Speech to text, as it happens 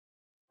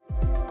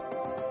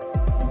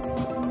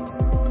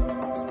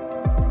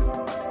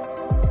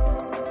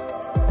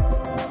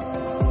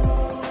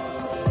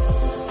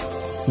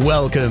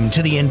Welcome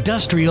to the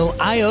Industrial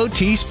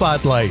IoT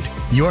Spotlight,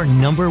 your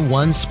number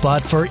one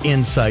spot for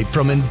insight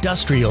from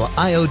industrial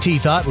IoT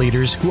thought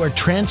leaders who are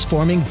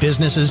transforming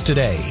businesses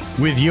today.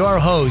 With your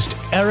host,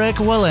 Eric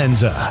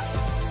Walenza.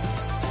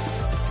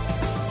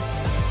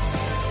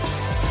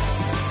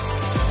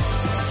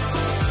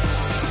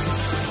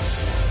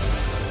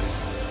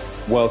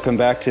 Welcome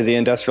back to the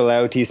Industrial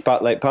IoT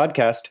Spotlight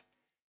Podcast.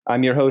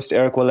 I'm your host,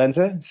 Eric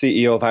Walenza,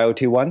 CEO of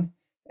IoT One,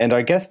 and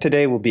our guest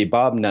today will be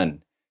Bob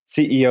Nunn,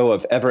 CEO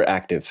of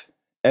Everactive.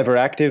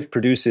 Everactive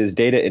produces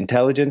data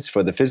intelligence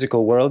for the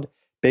physical world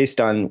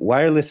based on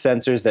wireless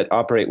sensors that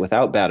operate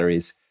without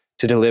batteries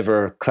to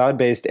deliver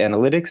cloud-based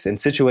analytics in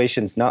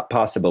situations not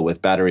possible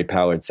with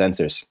battery-powered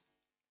sensors.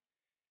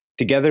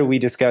 Together, we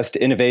discussed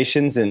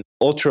innovations in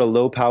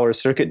ultra-low-power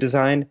circuit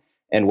design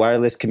and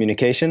wireless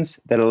communications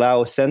that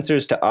allow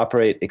sensors to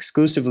operate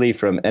exclusively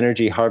from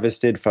energy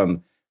harvested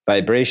from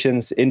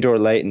vibrations, indoor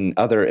light, and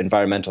other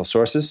environmental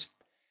sources.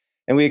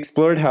 And we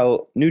explored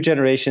how new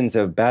generations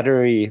of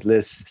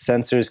batteryless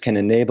sensors can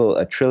enable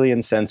a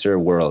trillion sensor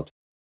world.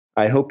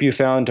 I hope you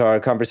found our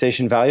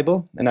conversation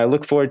valuable, and I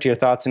look forward to your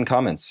thoughts and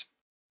comments.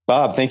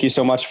 Bob, thank you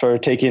so much for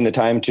taking the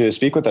time to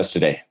speak with us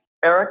today.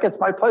 Eric, it's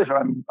my pleasure.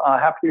 I'm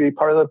happy to be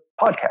part of the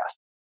podcast.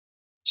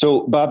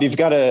 So, Bob, you've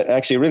got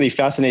actually a really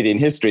fascinating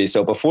history.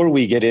 So before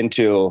we get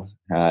into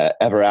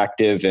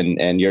Everactive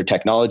and your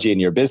technology and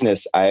your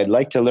business, I'd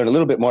like to learn a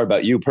little bit more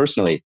about you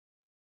personally.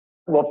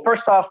 Well,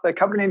 first off, the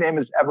company name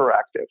is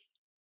Everactive.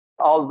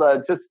 I'll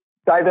just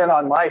dive in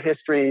on my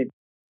history.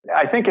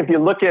 I think if you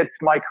look at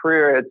my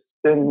career, it's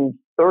been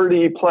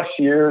 30 plus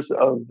years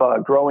of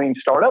growing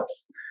startups.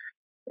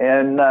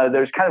 And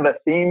there's kind of a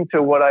theme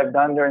to what I've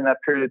done during that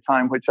period of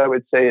time, which I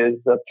would say is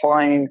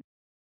applying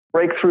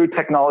breakthrough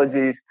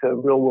technologies to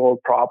real world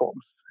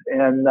problems.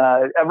 And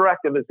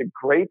Everactive is a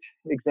great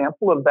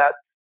example of that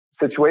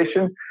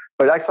situation.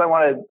 But actually, I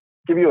want to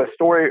give you a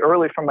story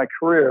early from my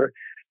career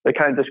that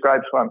kind of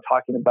describes what I'm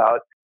talking about.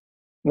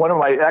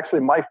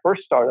 My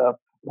first startup,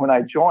 when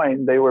I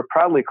joined, they were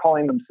proudly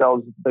calling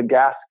themselves the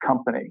gas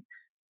company,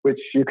 which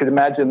you could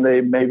imagine they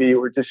maybe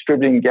were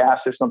distributing gas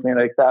or something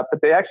like that.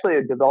 But they actually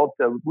had developed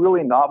a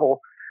really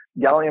novel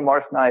gallium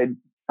arsenide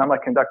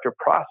semiconductor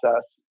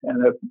process.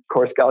 And of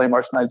course, gallium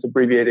arsenide is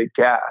abbreviated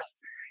GAS.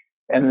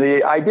 And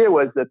the idea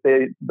was that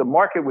the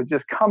market would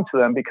just come to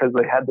them because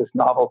they had this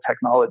novel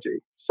technology.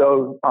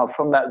 So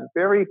from that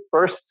very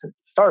first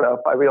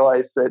startup, I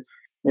realized that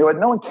no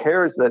one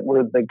cares that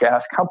we're the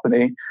gas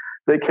company.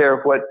 They care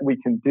of what we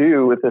can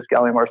do with this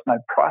gallium arsenide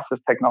process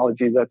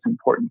technology that's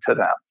important to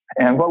them.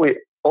 And what we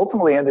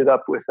ultimately ended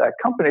up with that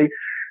company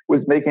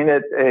was making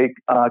it a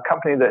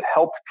company that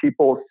helped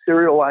people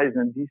serialize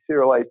and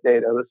deserialize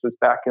data. This was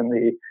back in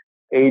the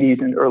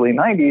 80s and early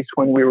 90s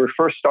when we were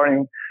first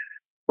starting,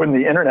 when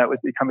the internet was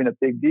becoming a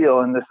big deal.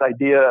 And this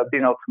idea of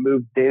being able to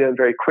move data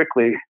very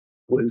quickly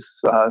was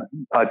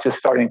just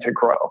starting to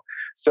grow.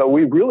 So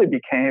we really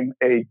became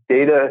a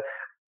data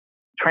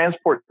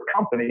transport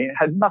company. It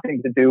had nothing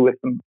to do with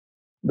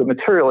the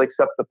material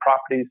except the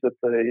properties that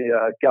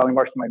the gallium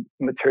arsenide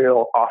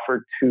material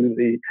offered to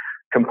the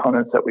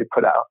components that we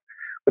put out.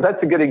 But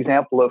that's a good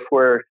example of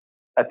where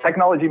a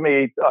technology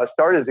may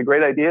start as a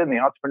great idea and the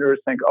entrepreneurs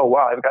think, oh,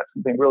 wow, I've got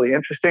something really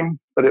interesting,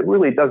 but it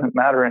really doesn't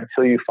matter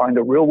until you find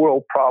a real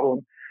world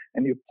problem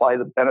and you apply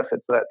the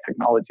benefits of that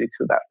technology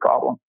to that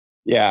problem.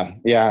 Yeah.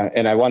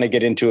 And I want to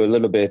get into a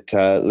little bit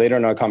later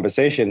in our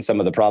conversation some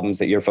of the problems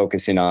that you're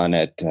focusing on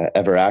at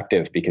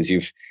Everactive, because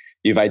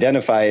you've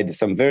identified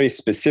some very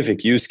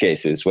specific use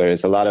cases,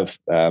 whereas a lot of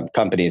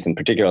companies, in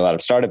particular a lot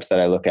of startups that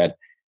I look at,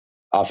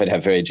 often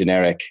have very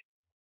generic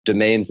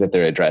domains that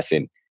they're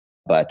addressing.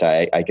 But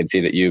I can see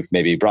that you've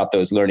maybe brought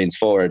those learnings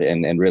forward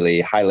and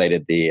really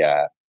highlighted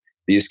the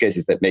use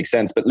cases that make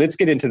sense. But let's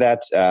get into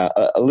that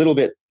a little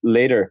bit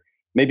later.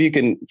 Maybe you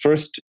can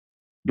first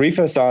brief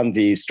us on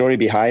the story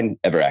behind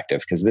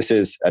Everactive, because this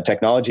is a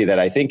technology that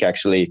I think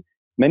actually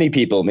many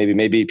people,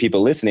 maybe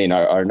people listening,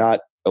 are not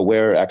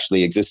aware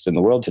actually exists in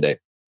the world today.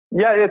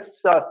 Yeah, it's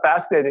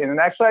fascinating. And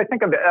actually, I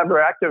think of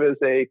Everactive as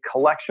a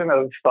collection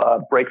of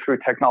breakthrough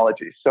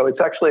technologies. So it's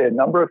actually a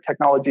number of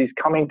technologies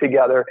coming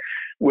together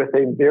with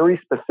a very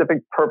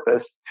specific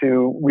purpose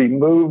to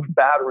remove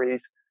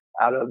batteries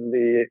out of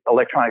the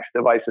electronics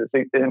devices,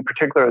 in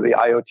particular the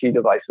IoT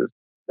devices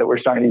that we're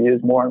starting to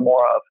use more and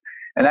more of.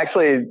 And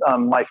actually,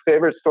 my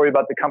favorite story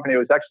about the company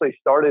was actually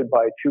started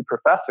by two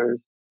professors,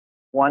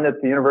 one at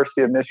the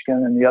University of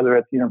Michigan and the other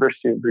at the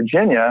University of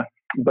Virginia.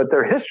 But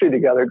their history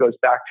together goes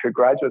back to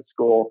graduate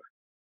school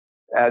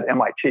at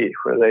MIT,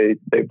 where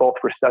they both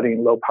were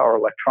studying low-power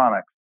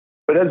electronics.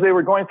 But as they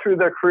were going through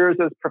their careers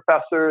as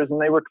professors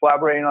and they were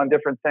collaborating on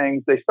different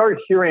things, they started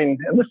hearing,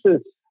 and this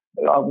is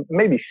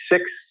maybe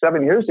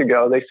 6-7 years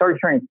ago, they started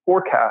hearing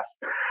forecasts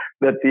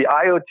that the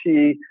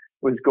IoT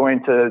was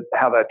going to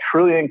have 1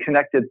 trillion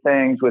connected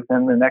things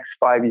within the next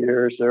 5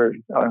 years or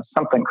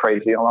something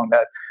crazy along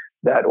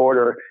that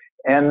order.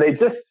 And they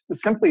just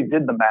simply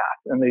did the math.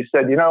 And they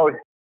said,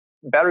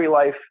 battery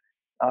life,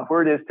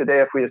 where it is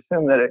today, if we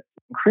assume that it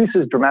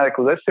increases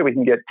dramatically. Let's say we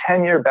can get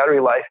 10-year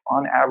battery life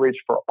on average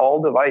for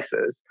all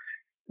devices.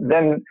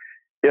 Then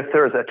if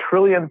there's a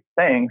trillion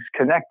things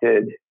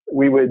connected,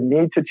 we would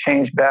need to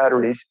change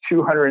batteries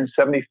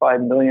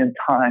 275 million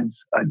times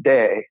a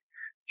day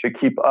to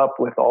keep up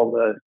with all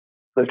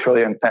the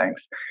trillion things.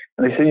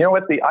 And they said, you know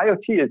what, the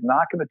IoT is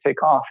not going to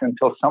take off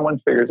until someone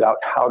figures out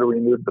how to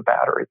remove the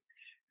battery.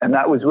 And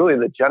that was really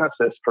the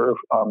genesis for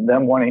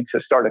them wanting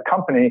to start a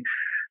company,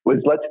 was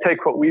let's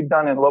take what we've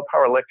done in low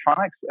power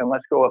electronics and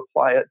let's go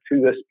apply it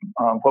to this,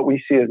 what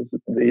we see as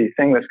the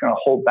thing that's going to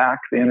hold back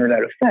the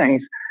Internet of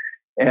Things,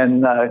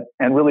 and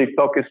really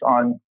focus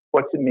on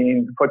what's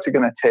it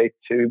going to take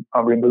to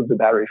remove the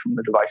battery from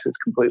the devices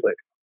completely.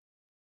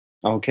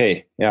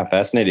 Okay. Yeah.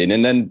 Fascinating.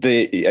 And then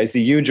I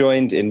see you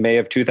joined in May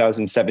of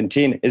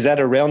 2017. Is that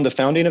around the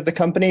founding of the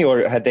company,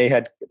 or had they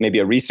had maybe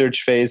a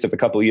research phase of a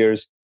couple of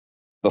years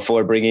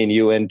before bringing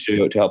you in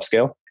to help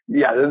scale?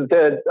 Yeah.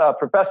 The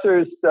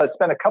professors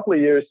spent a couple of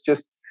years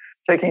just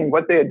taking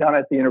what they had done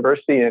at the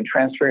university and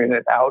transferring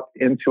it out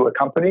into a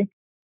company.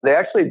 They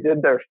actually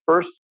did their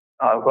first,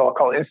 what I'll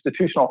call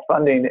institutional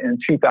funding in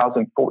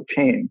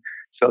 2014.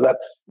 So that's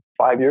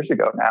 5 years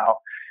ago now.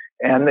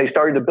 And they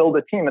started to build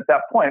a team at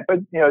that point, but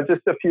just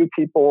a few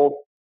people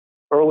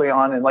early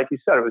on. And like you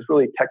said, it was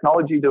really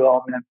technology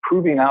development,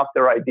 proving out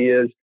their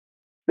ideas.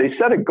 They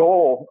set a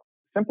goal.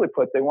 Simply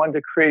put, they wanted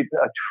to create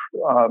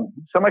a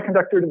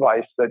semiconductor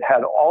device that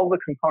had all the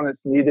components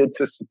needed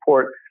to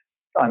support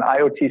an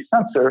IoT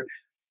sensor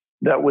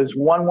that was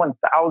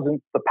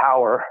 1/1000th the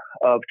power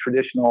of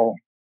traditional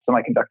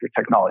semiconductor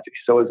technology.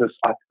 So it was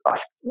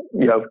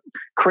this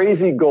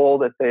crazy goal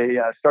that they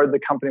started the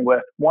company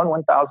with,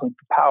 1/1000th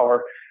the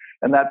power.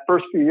 And that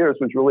first few years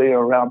was really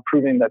around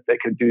proving that they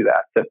could do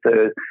that, that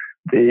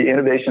the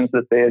innovations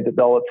that they had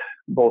developed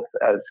both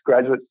as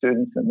graduate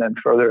students and then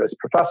further as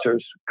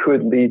professors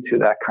could lead to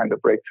that kind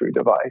of breakthrough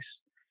device.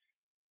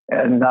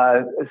 And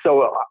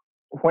so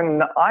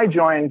when I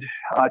joined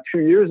 2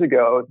 years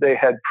ago, they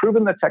had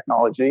proven the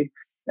technology,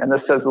 and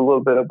this says a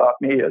little bit about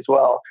me as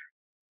well.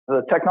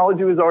 The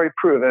technology was already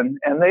proven,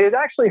 and they had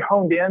actually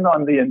honed in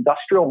on the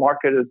industrial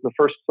market as the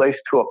first place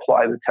to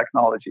apply the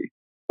technology.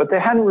 But they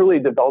hadn't really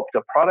developed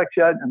a product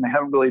yet, and they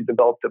haven't really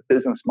developed a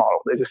business model.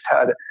 They just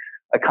had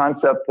a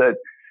concept that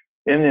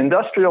in the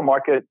industrial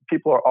market,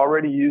 people are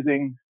already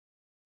using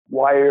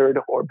wired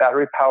or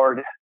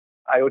battery-powered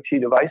IoT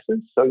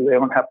devices, so they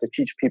don't have to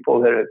teach people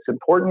that it's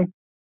important.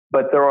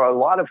 But there are a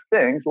lot of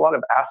things, a lot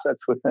of assets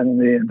within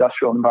the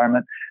industrial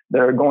environment that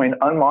are going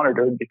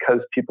unmonitored because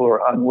people are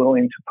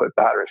unwilling to put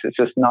batteries. It's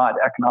just not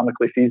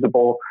economically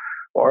feasible.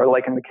 Or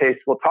like in the case,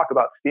 we'll talk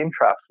about steam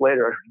traps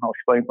later, and I'll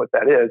explain what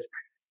that is.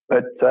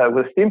 But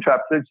with steam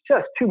traps, there's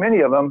just too many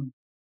of them.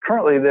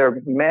 Currently,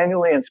 they're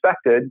manually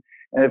inspected.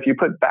 And if you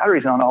put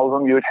batteries on all of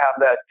them, you would have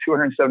that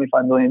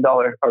 $275 million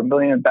or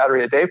million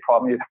battery a day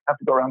problem. You'd have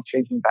to go around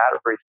changing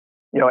batteries,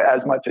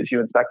 as much as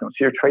you inspect them.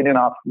 So you're trading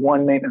off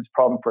one maintenance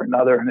problem for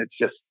another, and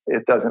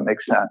it doesn't make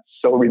sense.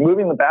 So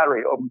removing the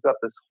battery opens up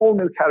this whole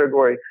new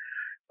category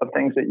of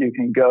things that you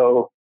can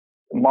go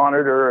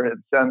monitor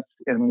and sense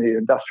in the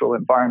industrial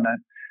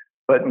environment.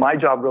 But my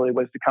job really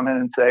was to come in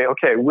and say,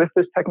 okay, with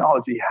this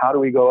technology, how do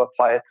we go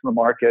apply it to the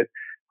market?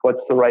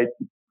 What's the right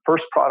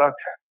first product?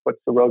 What's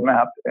the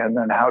roadmap? And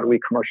then how do we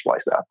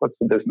commercialize that? What's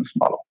the business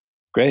model?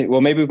 Great.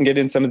 Well, maybe we can get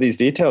in some of these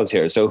details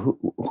here. So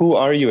who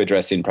are you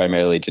addressing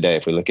primarily today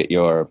if we look at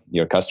your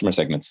customer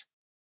segments?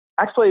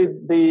 Actually,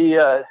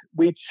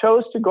 we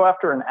chose to go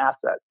after an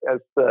asset as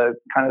the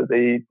kind of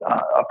the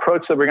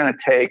approach that we're going to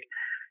take.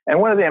 And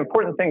one of the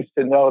important things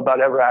to know about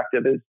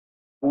Everactive is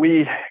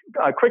we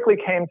quickly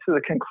came to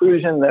the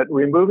conclusion that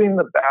removing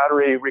the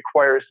battery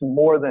requires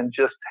more than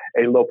just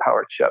a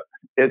low-power chip.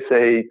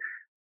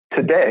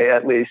 Today,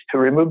 at least, to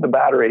remove the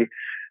battery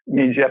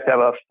means you have to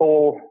have a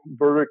full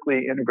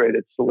vertically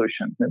integrated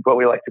solution, what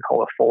we like to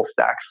call a full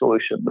stack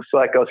solution. So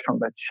that goes from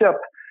the chip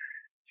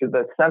to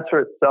the sensor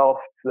itself,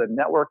 to the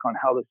network on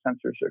how the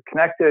sensors are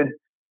connected,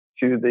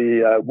 to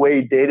the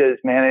way data is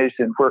managed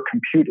and where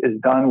compute is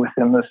done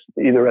within this,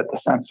 either at the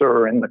sensor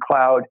or in the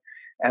cloud,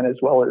 and as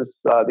well as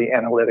the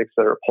analytics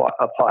that are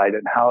applied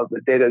and how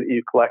the data that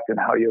you collect and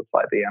how you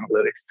apply the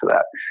analytics to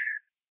that.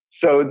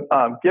 So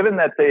given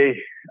that they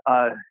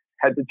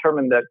had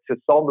determined that to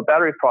solve the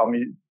battery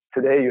problem,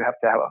 today you have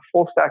to have a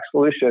full stack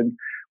solution,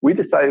 we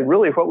decided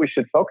really what we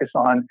should focus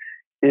on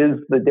is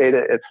the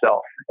data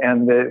itself.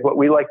 And what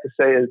we like to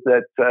say is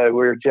that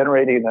we're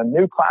generating a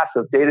new class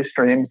of data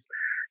streams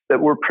that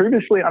were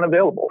previously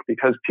unavailable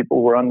because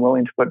people were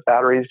unwilling to put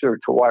batteries or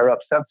to wire up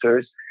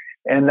sensors.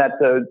 And that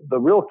the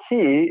real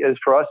key is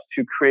for us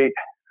to create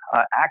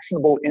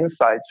actionable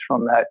insights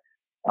from that,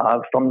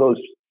 from those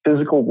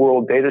physical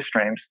world data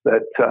streams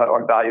that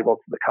are valuable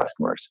to the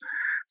customers.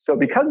 So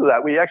because of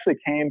that, we actually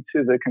came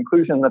to the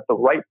conclusion that the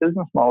right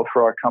business model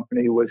for our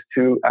company was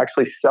to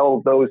actually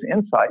sell those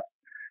insights,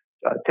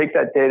 take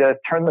that data,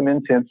 turn them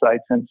into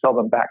insights, and sell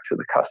them back to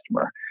the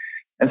customer.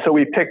 And so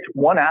we picked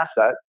one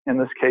asset. In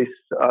this case,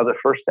 the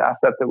first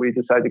asset that we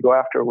decided to go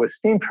after was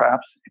steam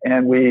traps.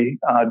 And we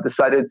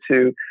decided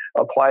to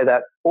apply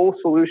that full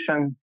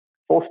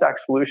stack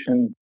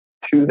solution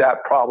to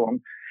that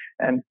problem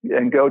and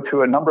go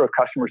to a number of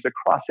customers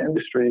across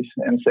industries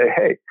and say,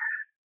 hey,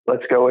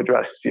 let's go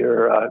address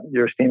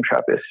your steam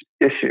trap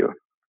issue.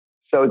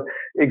 So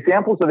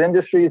examples of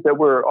industries that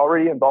we're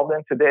already involved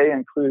in today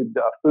include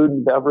food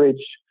and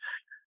beverage,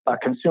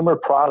 consumer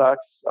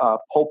products,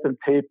 pulp and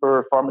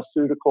paper,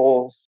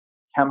 pharmaceuticals,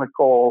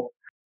 chemical,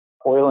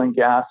 oil and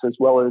gas, as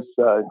well as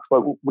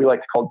what we like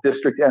to call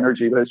district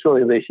energy, but it's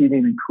really the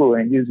heating and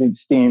cooling using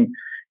steam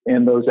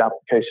in those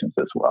applications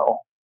as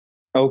well.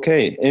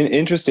 Okay,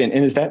 interesting.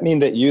 And does that mean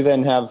that you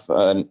then have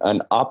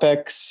an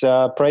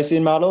OpEx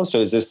pricing model? So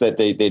is this that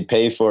they'd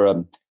pay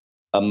for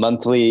a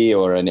monthly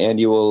or an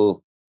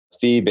annual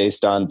fee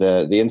based on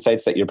the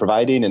insights that you're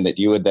providing, and that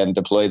you would then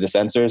deploy the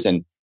sensors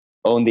and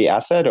own the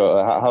asset?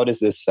 Or how does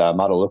this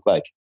model look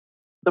like?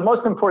 The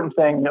most important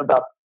thing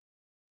about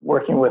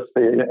working with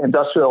the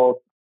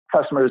industrial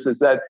customers is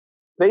that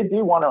they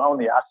do want to own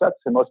the assets.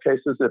 In most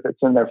cases, if it's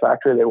in their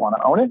factory, they want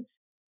to own it.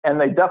 And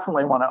they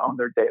definitely want to own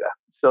their data.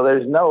 So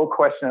there's no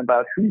question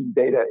about whose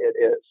data it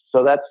is.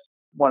 So that's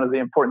one of the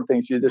important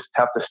things. You just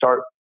have to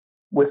start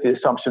with the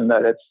assumption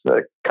that it's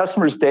the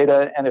customer's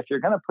data. And if you're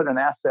going to put an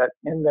asset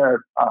in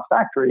their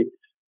factory,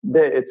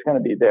 it's going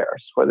to be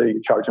theirs, whether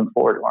you charge them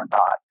for it or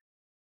not.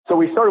 So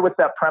we started with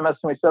that premise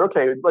and we said,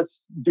 okay, let's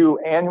do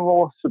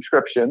annual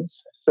subscriptions.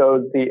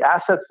 So the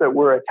assets that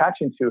we're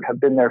attaching to have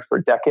been there for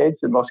decades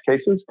in most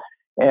cases.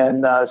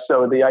 And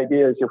so the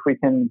idea is if we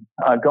can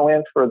go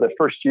in for the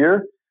first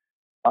year,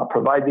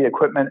 provide the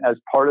equipment as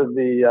part of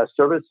the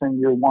service in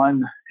year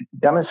one,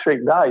 demonstrate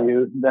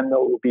value, then there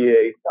will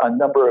be a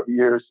number of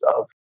years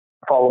of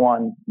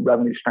follow-on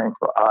revenue stream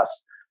for us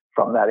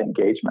from that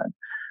engagement.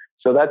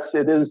 So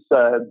it is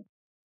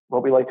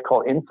what we like to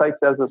call insights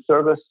as a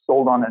service,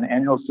 sold on an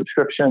annual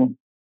subscription.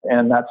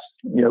 And that's,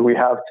 we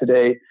have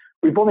today,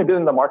 we've only been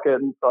in the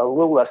market a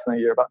little less than a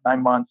year, about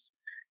 9 months.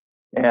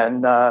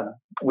 And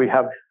we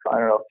have,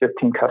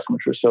 15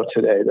 customers or so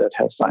today that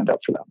have signed up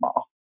for that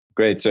model.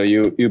 Great. So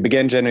you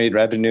began generating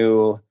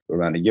revenue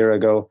around a year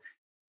ago.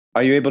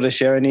 Are you able to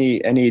share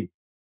any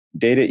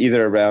data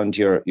either around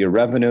your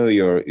revenue,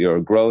 your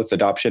growth,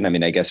 adoption? I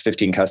mean, I guess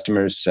 15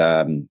 customers,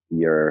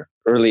 you're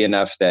early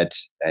enough that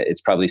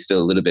it's probably still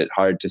a little bit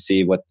hard to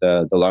see what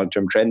the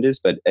long-term trend is,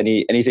 but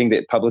anything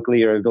that publicly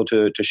you're able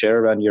to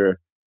share around your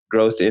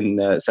growth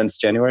since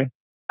January?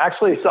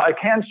 Actually, so I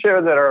can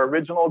share that our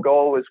original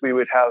goal was we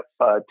would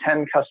have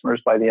 10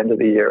 customers by the end of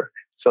the year.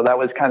 So that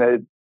was kind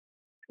of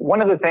one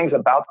of the things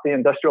about the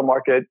industrial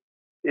market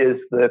is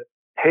the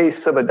pace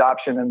of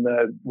adoption and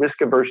the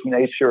risk-averse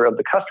nature of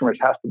the customers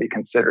has to be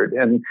considered.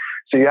 And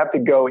so you have to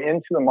go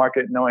into the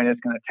market knowing it's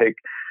going to take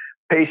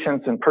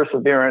patience and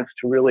perseverance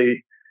to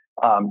really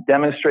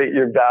demonstrate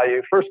your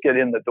value, first get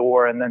in the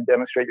door and then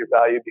demonstrate your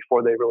value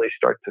before they really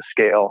start to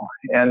scale.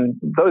 And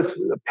those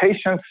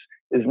patience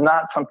is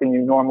not something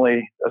you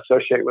normally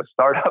associate with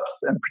startups,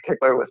 in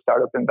particular with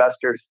startup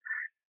investors.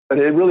 But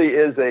it really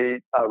is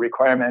a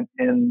requirement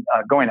in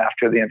going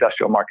after the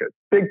industrial market.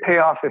 Big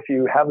payoff if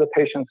you have the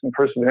patience and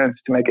perseverance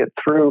to make it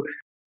through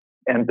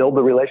and build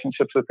the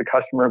relationships with the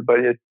customer, but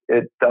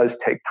it does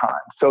take time.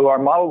 So our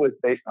model was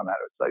based on that.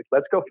 It's like,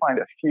 let's go find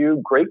a few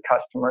great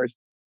customers,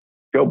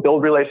 go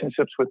build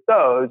relationships with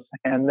those,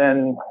 and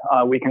then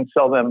we can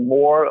sell them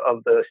more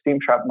of the steam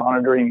trap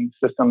monitoring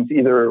systems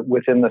either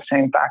within the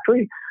same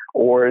factory,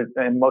 or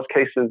in most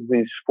cases,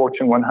 these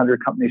Fortune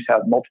 100 companies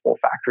have multiple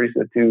factories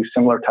that do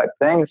similar type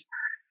things.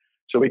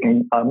 So we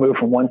can move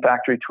from one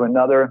factory to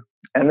another.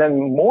 And then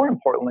more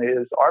importantly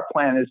is our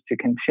plan is to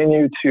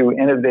continue to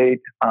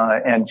innovate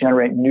and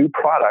generate new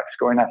products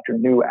going after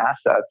new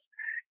assets.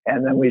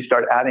 And then we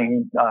start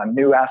adding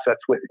new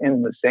assets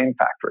within the same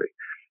factory.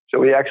 So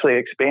we actually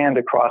expand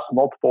across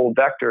multiple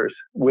vectors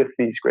with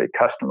these great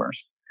customers.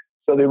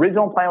 So the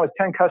original plan was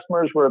 10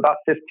 customers. We're about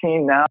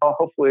 15 now.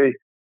 Hopefully,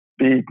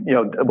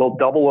 we'll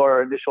double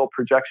our initial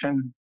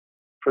projection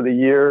for the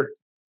year.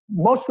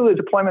 Most of the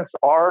deployments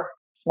are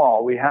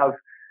small. We have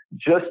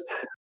just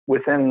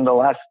within the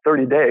last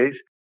 30 days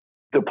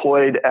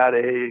deployed at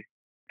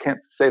can't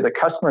say the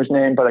customer's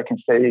name, but I can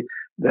say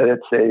that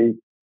it's a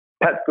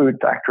pet food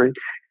factory.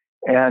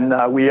 And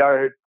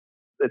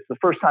it's the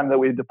first time that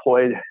we've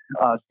deployed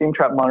steam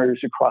trap monitors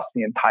across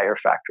the entire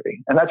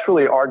factory. And that's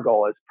really our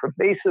goal is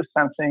pervasive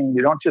sensing.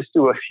 You don't just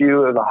do a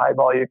few of the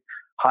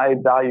high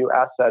value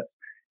assets.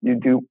 You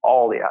do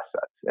all the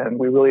assets. And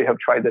we really have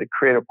tried to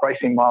create a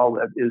pricing model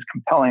that is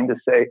compelling to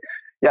say,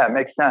 yeah, it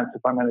makes sense.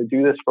 If I'm going to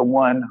do this for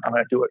one, I'm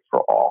going to do it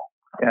for all.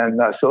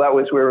 And so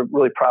we were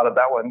really proud of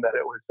that one, that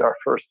it was our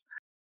first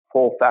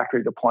full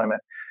factory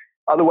deployment.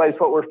 Otherwise,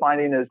 what we're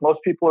finding is most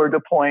people are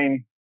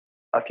deploying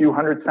a few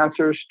hundred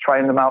sensors,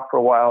 trying them out for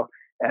a while,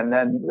 and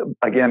then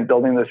again,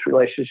 building this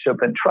relationship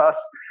and trust,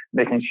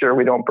 making sure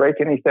we don't break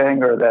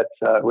anything or that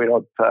we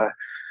don't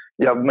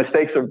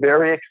mistakes are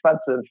very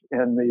expensive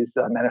in these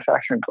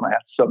manufacturing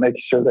plants. So make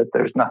sure that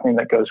there's nothing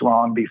that goes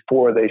wrong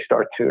before they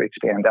start to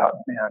expand out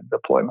and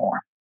deploy more.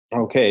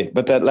 Okay,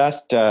 but that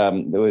last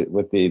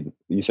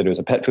you said it was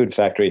a pet food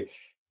factory.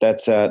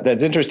 That's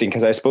interesting,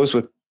 because I suppose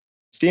with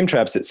steam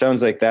traps, it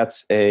sounds like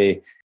that's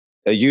a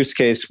use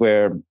case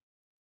where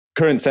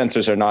current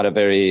sensors are not a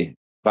very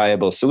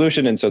viable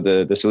solution, and so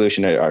the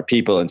solution are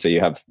people, and so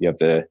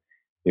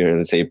you're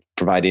let's say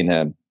providing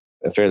a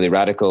fairly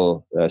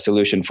radical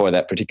solution for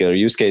that particular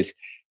use case.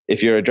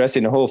 If you're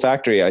addressing a whole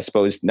factory, I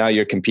suppose now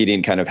you're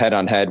competing kind of head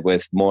on head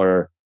with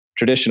more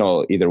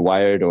traditional, either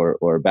wired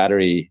or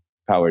battery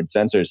powered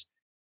sensors.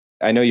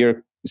 I know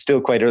you're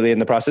still quite early in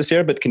the process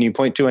here, but can you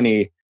point to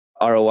any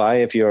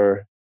ROI if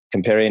you're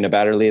comparing a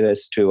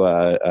batteryless to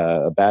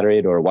a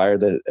batteried or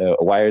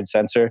a wired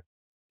sensor?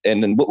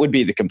 And then what would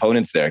be the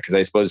components there? Because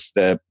I suppose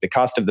the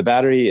cost of the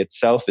battery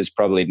itself is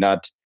probably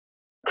not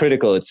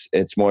critical.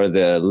 It's more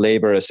the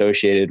labor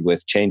associated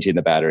with changing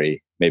the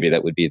battery. Maybe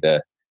that would be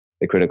the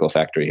critical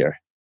factor here.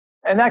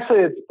 And actually,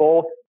 it's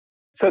both.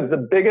 So the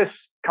biggest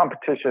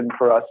competition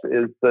for us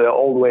is the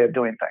old way of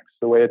doing things,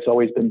 the way it's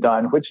always been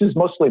done, which is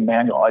mostly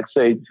manual. I'd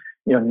say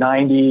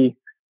 98,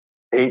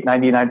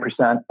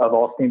 99% of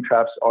all steam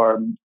traps are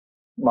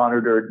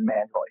monitored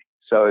manually.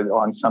 So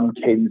on some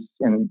cadence,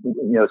 in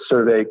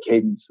survey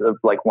cadence of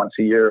like once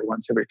a year,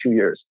 once every 2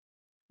 years.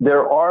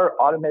 There are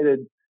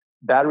automated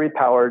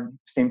battery-powered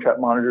steam trap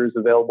monitors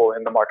available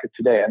in the market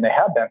today, and they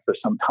have been for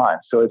some time.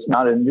 So it's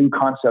not a new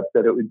concept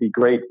that it would be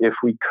great if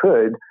we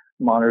could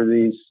monitor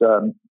these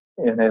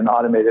in an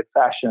automated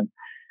fashion.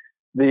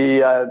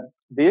 The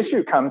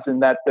issue comes in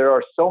that there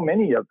are so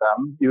many of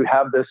them. You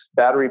have this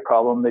battery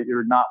problem that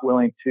you're not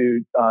willing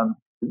to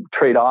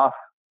trade off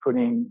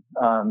putting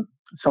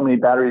so many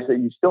batteries that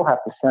you still have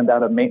to send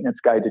out a maintenance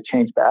guy to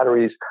change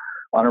batteries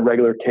on a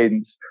regular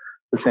cadence,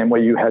 the same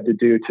way you had to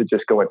do to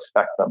just go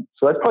inspect them.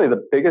 So that's probably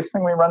the biggest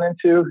thing we run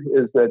into,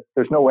 is that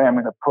there's no way I'm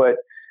going to put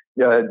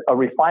a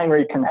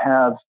refinery can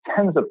have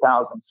tens of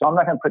thousands. So I'm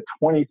not going to put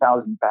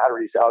 20,000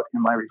 batteries out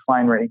in my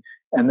refinery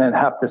and then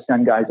have to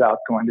send guys out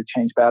going to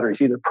change batteries,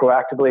 either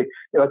proactively.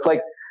 It's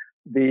like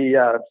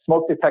the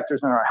smoke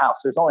detectors in our house.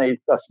 There's only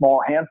a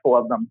small handful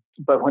of them,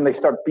 but when they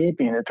start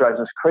beeping, it drives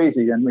us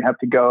crazy, and we have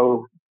to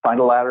go find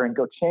a ladder and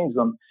go change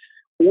them.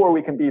 Or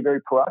we can be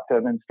very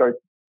proactive and start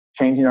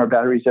changing our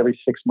batteries every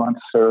 6 months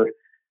or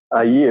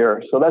a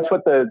year. So that's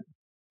what the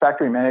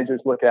factory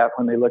managers look at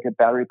when they look at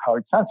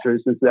battery-powered sensors,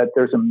 is that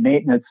there's a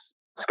maintenance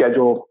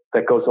schedule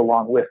that goes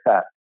along with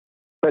that.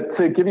 But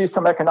to give you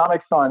some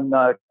economics on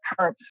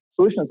current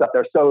solutions out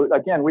there. So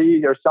again,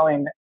 we are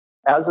selling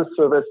as a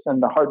service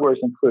and the hardware is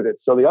included.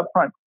 So the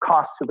upfront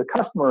cost to the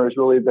customer is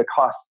really the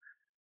cost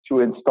to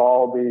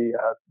install the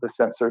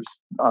sensors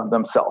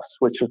themselves,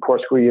 which of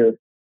course we are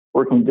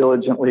working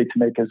diligently to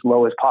make as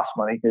low as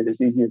possible, make it as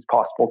easy as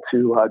possible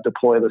to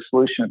deploy the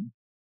solution.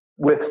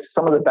 With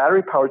some of the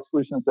battery-powered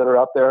solutions that are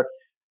out there,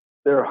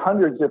 there are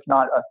hundreds, if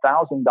not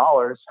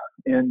 $1,000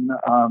 in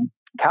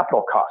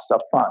capital costs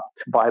up front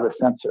to buy the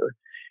sensor.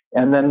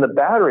 And then the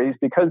batteries,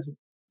 because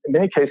in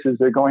many cases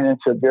they're going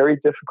into very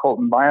difficult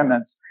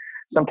environments,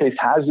 some case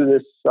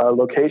hazardous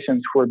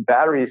locations where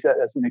batteries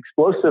as an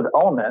explosive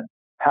element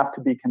have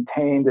to be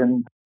contained,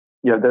 and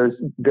there's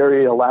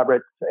very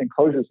elaborate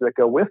enclosures that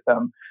go with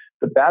them.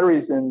 The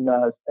batteries in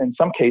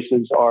some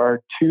cases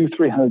are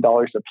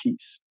 $200-$300 a piece,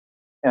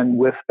 and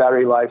with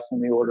battery lives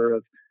in the order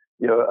of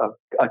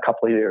a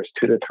couple of years,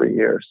 2 to 3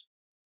 years.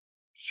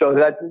 So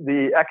that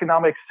the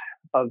economics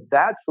of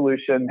that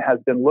solution has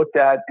been looked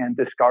at and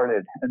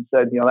discarded, and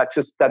said,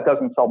 that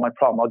doesn't solve my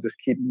problem. I'll just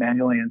keep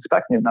manually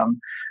inspecting them.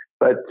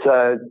 But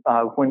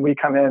when we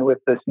come in with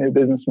this new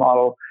business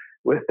model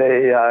with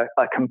a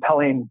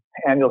compelling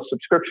annual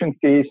subscription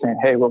fee, saying,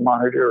 hey, we'll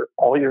monitor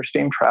all your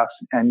steam traps,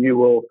 and you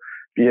will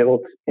be able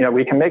to,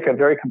 we can make a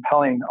very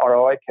compelling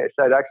ROI case.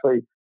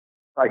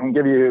 I can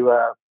give you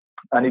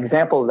an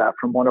example of that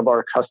from one of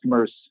our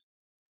customers.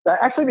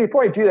 Actually,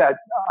 before I do that,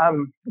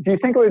 do you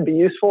think it would be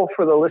useful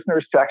for the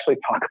listeners to actually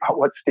talk about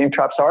what steam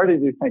traps are? Or do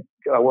you think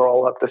we're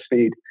all up to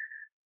speed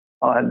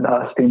on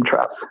steam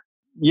traps?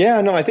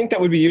 Yeah, no, I think that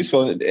would be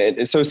useful.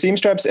 So steam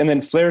traps and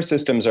then flare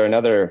systems are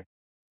another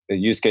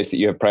use case that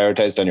you have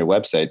prioritized on your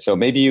website. So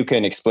maybe you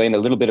can explain a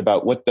little bit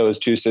about what those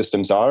two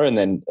systems are, and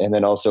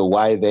then also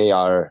why they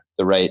are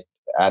the right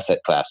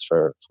asset class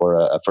for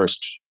a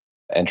first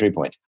entry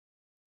point.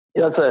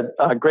 Yeah, that's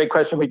a great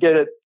question. We get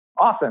it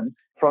often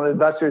from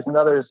investors and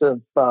others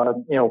of,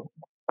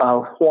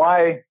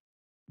 why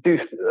do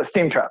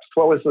steam traps?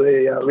 What was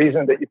the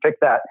reason that you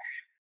picked that?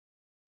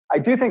 I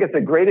do think it's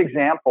a great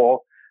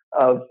example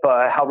of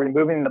how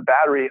removing the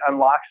battery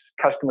unlocks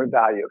customer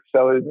value.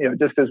 So,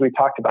 just as we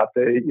talked about,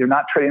 you're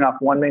not trading off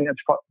one maintenance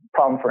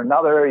problem for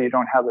another. You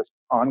don't have this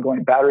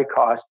ongoing battery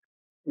cost.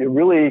 You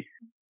really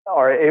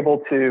are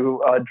able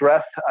to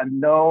address a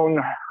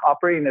known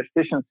operating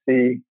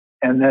efficiency,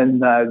 and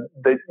then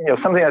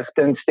something that's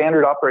been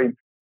standard operating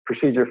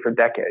procedure for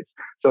decades.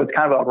 So it's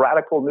kind of a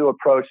radical new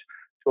approach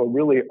to a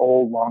really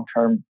old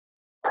long-term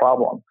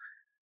problem.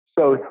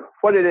 So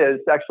what it is,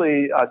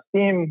 actually,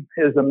 steam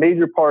is a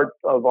major part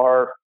of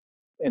our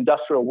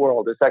industrial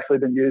world. It's actually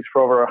been used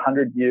for over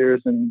 100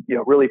 years and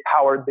really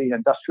powered the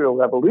Industrial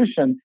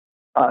Revolution.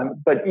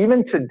 But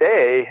even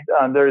today,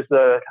 there's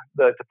the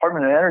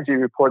Department of Energy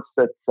reports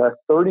that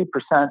 30%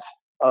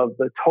 of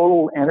the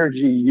total energy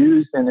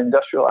used in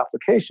industrial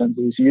applications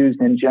is used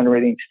in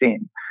generating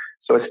steam.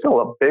 So it's still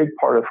a big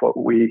part of what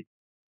we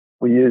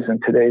use in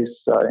today's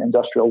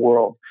industrial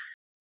world.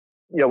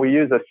 We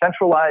use a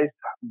centralized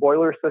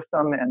boiler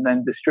system and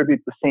then distribute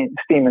the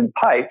steam in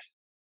pipes.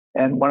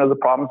 And one of the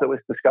problems that was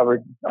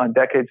discovered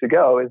decades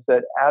ago is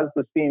that as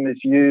the steam is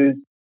used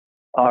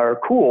or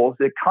cools,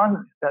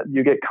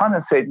 you get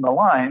condensate in the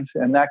lines,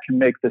 and that can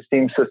make the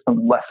steam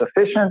system less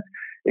efficient.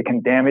 It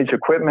can damage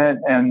equipment,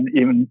 and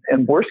even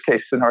in worst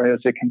case scenarios,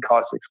 it can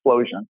cause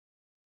explosion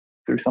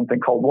through something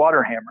called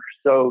water hammers.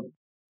 So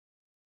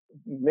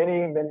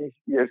many, many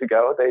years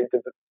ago, they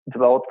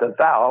developed a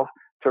valve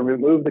to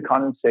remove the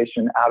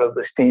condensation out of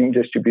the steam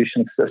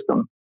distribution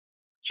system.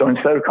 So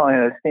instead of calling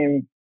it a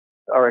steam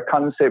or a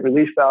condensate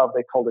relief valve,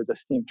 they called it a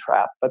steam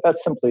trap, but that's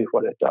simply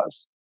what it does.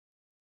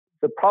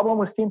 The problem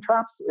with steam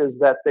traps is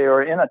that they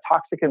are in a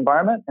toxic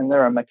environment and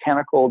they're a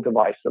mechanical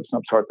device of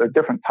some sort. There are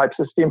different types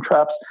of steam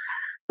traps,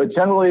 but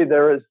generally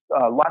there is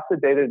lots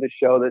of data to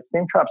show that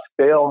steam traps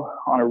fail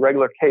on a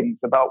regular cadence,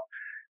 about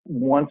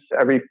once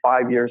every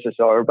 5 years or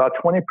so, or about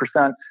 20%.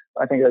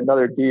 I think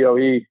another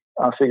DOE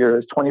figure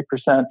is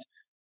 20%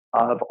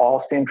 of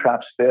all steam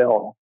traps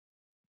fail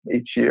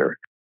each year.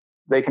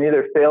 They can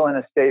either fail in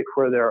a state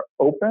where they're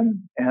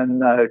open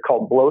and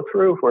called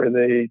blow-through, where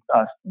the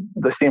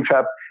steam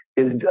trap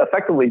is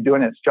effectively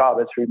doing its job.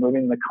 It's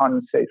removing the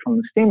condensate from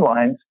the steam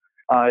lines.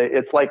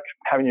 It's like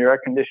having your air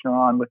conditioner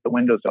on with the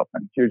windows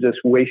open. You're just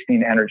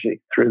wasting energy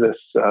through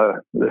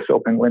this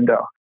open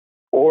window.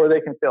 Or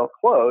they can fail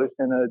closed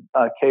in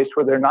a case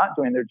where they're not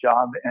doing their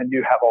job and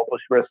you have all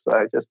those risks that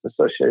I just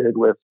associated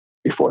with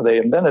before they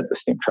invented the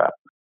steam trap.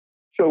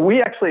 So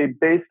we actually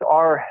based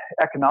our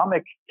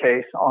economic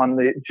case on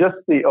just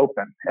the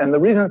open. And the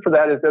reason for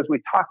that is as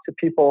we talk to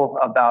people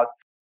about,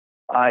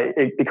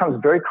 it becomes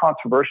very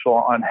controversial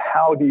on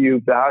how do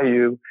you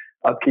value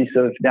a piece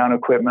of down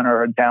equipment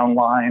or a down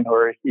line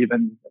or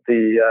even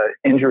the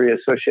injury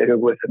associated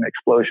with an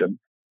explosion.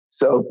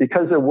 So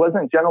because there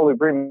wasn't general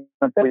agreement,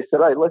 we said,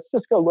 all right, let's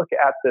just go look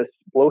at this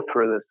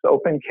blow-through, this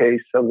open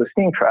case of the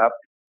steam trap.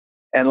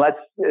 And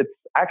it's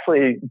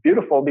actually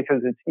beautiful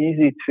because it's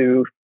easy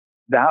to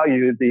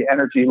value the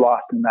energy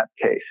loss in that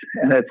case.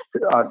 And it's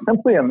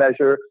simply a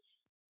measure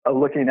of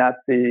looking at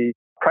the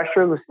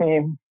pressure of the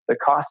steam, the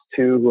cost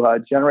to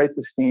generate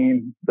the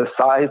steam, the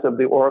size of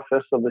the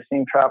orifice of the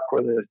steam trap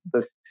where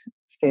the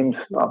steam's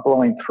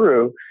blowing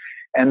through,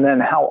 and then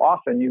how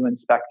often you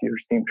inspect your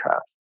steam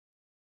traps.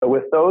 So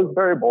with those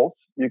variables,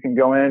 you can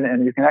go in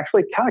and you can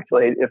actually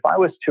calculate if I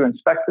was to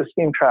inspect the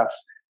steam traps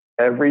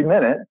every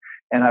minute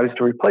and I was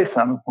to replace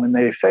them when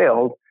they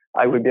failed,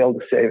 I would be able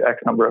to save X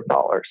number of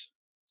dollars.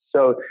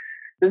 So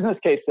business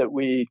case that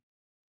we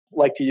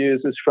like to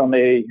use is from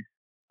a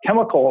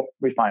chemical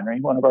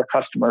refinery, one of our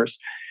customers.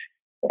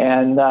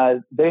 And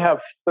they have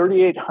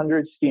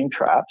 3,800 steam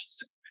traps.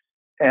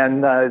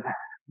 And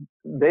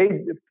they,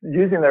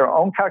 using their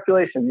own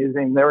calculation,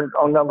 using their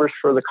own numbers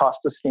for the cost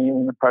of steam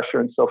and the pressure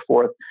and so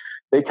forth,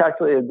 they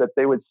calculated that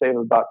they would save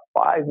about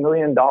 $5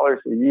 million a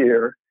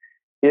year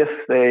if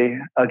they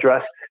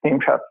addressed steam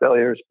trap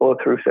failures,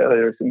 blow-through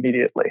failures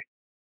immediately.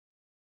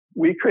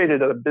 We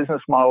created a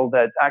business model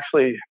that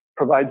actually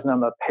provides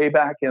them a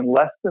payback in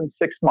less than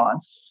 6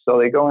 months. So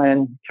they go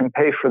in, can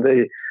pay for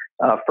the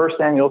first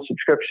annual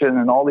subscription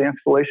and all the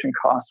installation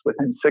costs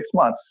within 6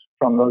 months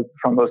from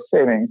those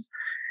savings,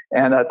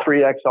 and a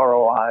 3x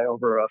ROI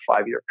over a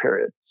 5-year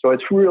period. So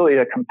it's really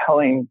a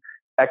compelling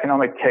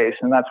economic case,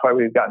 and that's why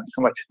we've gotten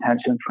so much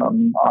attention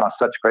from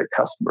such great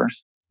customers.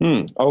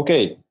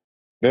 Okay,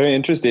 very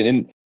interesting.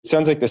 And it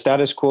sounds like the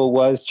status quo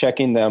was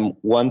checking them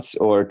once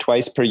or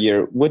twice per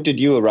year. What did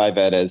you arrive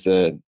at as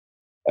a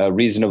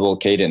reasonable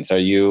cadence? Are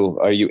you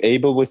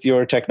able with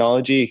your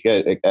technology?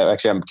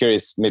 Actually, I'm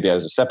curious, maybe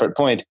as a separate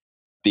point,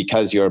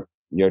 because your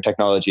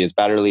technology is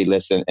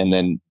batteryless and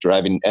then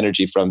deriving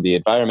energy from the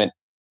environment,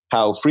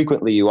 how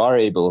frequently you are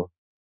able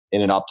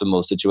in an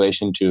optimal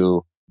situation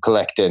to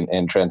collect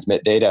and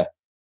transmit data.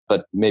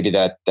 But maybe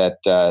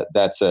that's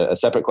a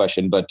separate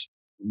question. But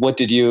what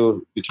did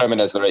you determine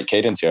as the right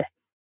cadence here?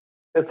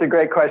 That's a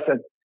great question.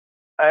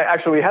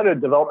 Actually, we had a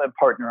development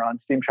partner on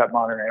steam trap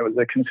monitoring. It was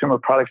a consumer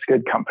products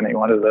good company,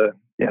 one of the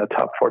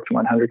top Fortune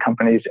 100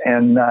 companies.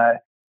 And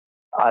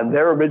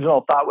their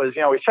original thought was,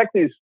 we check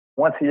these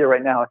once a year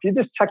right now. If you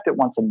just checked it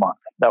once a month,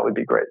 that would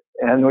be great.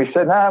 And we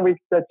said,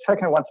 that's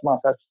checking it once a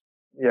month. That's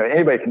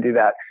anybody can do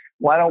that.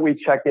 Why don't we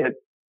check it,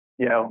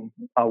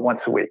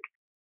 once a week?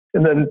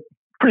 And then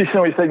pretty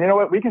soon we said, you know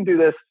what, we can do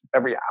this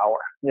every hour.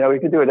 We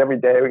can do it every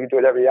day. We can do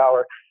it every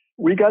hour.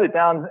 We got it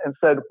down and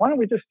said, why don't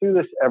we just do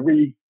this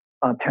every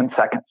 10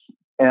 seconds?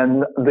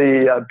 And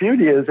the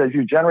beauty is, as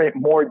you generate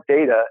more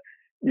data,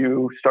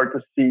 you start to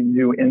see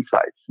new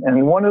insights.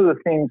 And one of the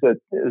things that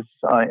is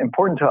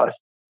important to us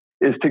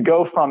is to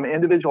go from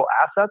individual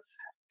assets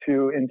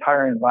to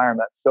entire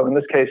environments. So in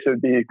this case, it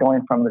would be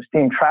going from the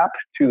steam trap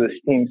to the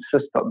steam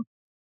system,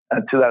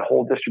 to that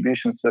whole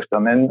distribution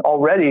system. And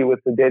already with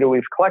the data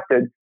we've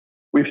collected,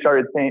 we've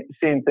started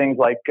seeing things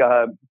like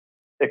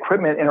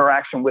equipment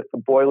interaction with the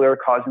boiler,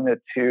 causing it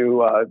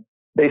to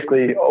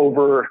basically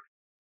over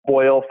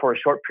boil for a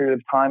short period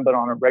of time, but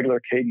on a regular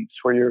cadence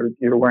where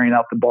you're wearing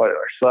out the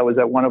boiler. So that was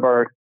at one of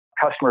our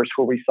customers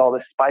where we saw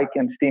this spike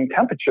in steam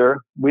temperature.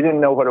 We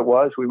didn't know what it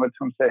was. We went to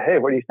them and said, "Hey,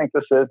 what do you think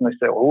this is?" And they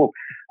said, "Oh,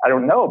 I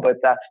don't know, but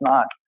that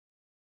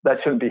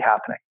shouldn't be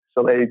happening."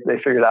 So they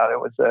figured out it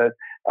was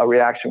a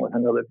reaction with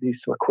another piece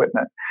of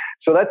equipment.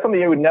 So that's something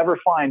you would never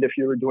find if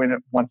you were doing it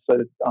once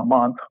a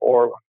month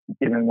or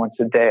even once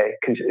a day,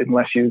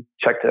 unless you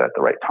checked it at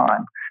the right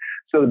time.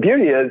 So the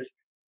beauty is,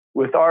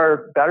 with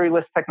our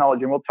batteryless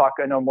technology, and we'll talk,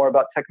 I know, more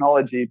about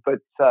technology, but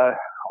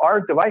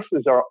our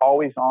devices are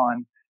always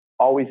on,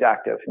 always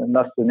active, and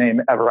thus the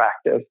name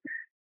EverActive.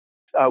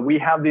 We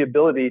have the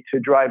ability to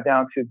drive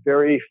down to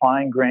very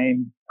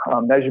fine-grained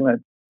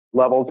measurement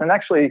levels. And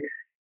actually,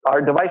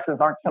 our devices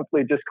aren't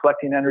simply just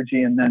collecting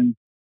energy and then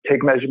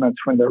take measurements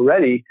when they're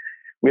ready.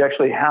 We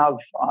actually have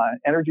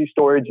energy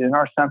storage in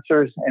our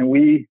sensors, and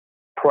we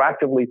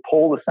proactively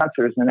pull the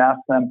sensors and ask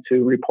them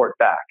to report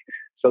back.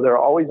 So they're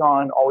always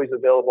on, always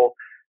available,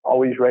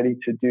 always ready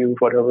to do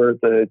whatever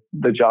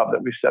the job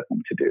that we've set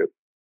them to do.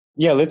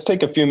 Yeah, let's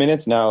take a few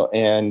minutes now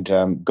and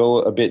go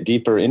a bit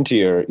deeper into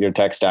your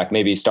tech stack,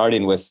 maybe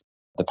starting with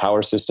the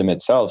power system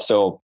itself.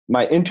 So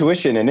my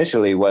intuition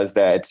initially was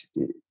that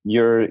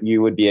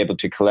you would be able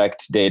to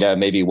collect data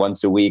maybe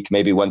once a week,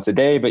 maybe once a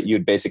day, but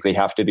you'd basically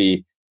have to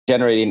be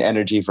generating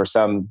energy for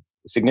some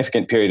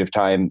significant period of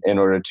time in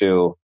order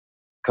to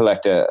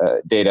collect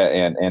data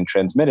and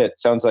transmit it.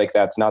 Sounds like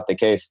that's not the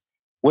case.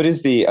 What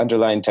is the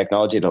underlying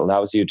technology that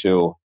allows you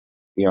to,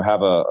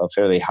 have a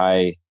fairly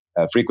high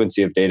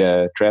frequency of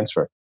data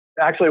transfer?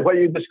 Actually, what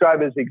you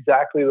describe is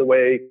exactly the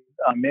way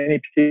many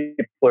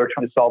people are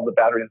trying to solve the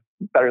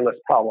batteryless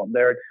problem.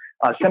 They're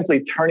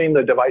simply turning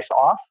the device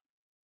off,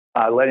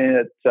 letting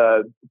it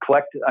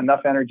collect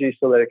enough energy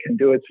so that it can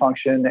do its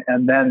function,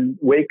 and then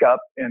wake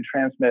up and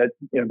transmit,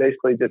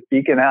 basically just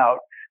beacon out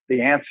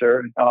the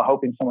answer,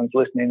 hoping someone's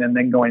listening, and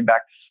then going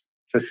back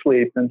to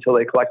sleep until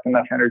they collect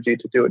enough energy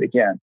to do it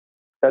again.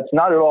 That's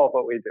not at all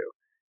what we do.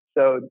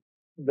 So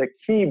the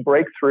key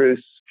breakthroughs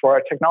for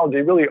our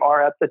technology really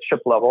are at the chip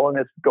level, and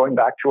it's going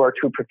back to our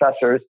two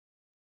professors.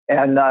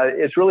 And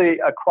it's really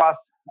across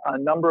a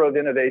number of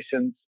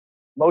innovations,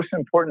 most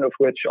important of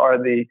which are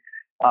the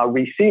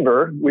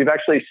receiver. We've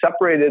actually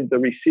separated the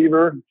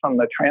receiver from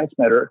the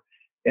transmitter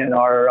in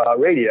our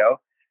radio.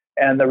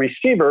 And the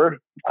receiver,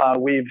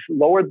 we've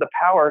lowered the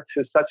power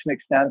to such an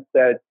extent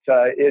that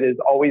it is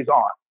always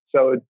on.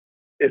 So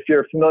if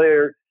you're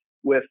familiar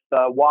with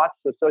watts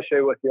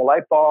associated with your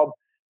light bulb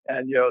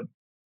and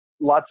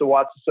lots of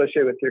watts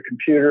associated with your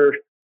computer,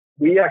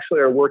 we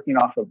actually are working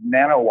off of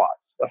nanowatts,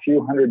 a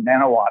few hundred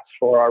nanowatts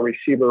for our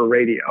receiver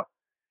radio.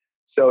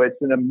 So it's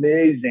an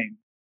amazing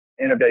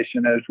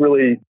innovation. And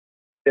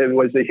it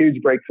was a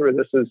huge breakthrough.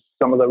 This is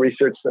some of the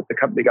research that the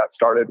company got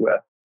started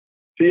with.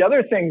 The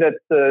other thing that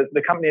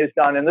the company has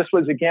done, and this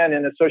was again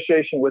in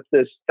association with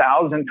this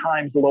 1,000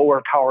 times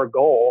lower power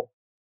goal,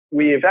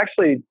 we have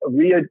actually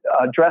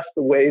readdressed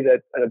the way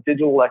that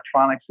digital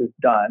electronics is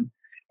done.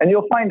 And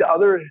you'll find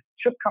other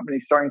chip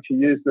companies starting to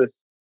use this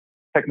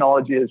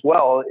technology as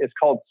well. It's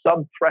called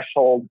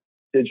sub-threshold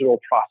digital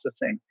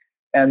processing.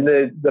 And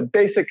the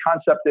basic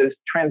concept is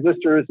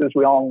transistors, as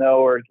we all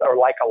know, are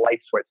like a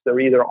light switch. They're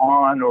either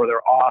on or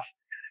they're off.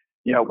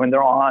 When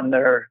they're on,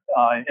 they're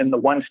in the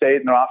one state,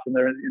 and they're off, and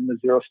they're in the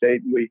zero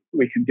state. And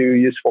we can do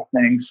useful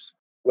things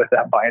with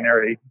that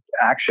binary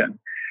action.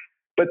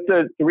 But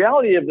the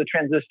reality of the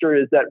transistor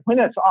is that when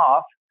it's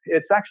off,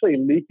 it's actually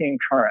leaking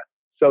current.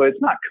 So it's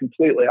not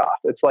completely off.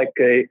 It's like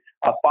a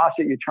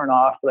faucet you turn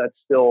off that's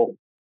still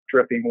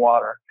dripping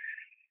water.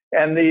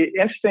 And the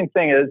interesting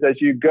thing is,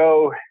 as you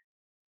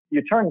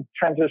turn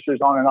transistors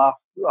on and off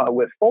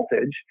with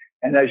voltage,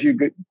 and as you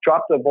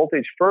drop the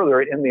voltage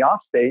further in the off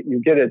state,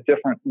 you get a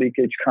different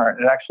leakage current.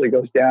 It actually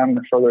goes down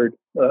the further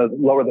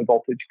lower the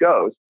voltage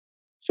goes.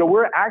 So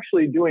we're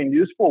actually doing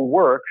useful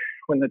work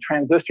when the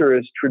transistor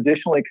is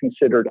traditionally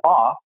considered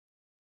off.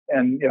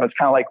 And it's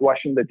kind of like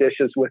washing the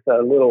dishes with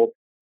that little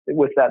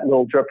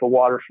drip of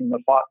water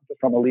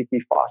from a leaky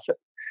faucet.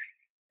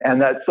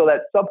 And that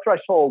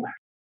sub-threshold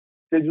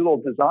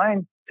digital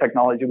design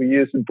technology we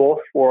use both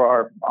for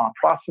our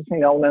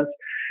processing elements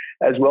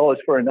as well as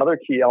for another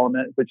key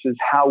element, which is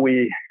how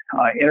we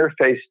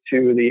interface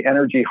to the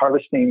energy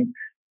harvesting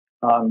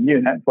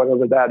unit,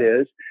 whatever that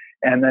is,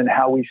 and then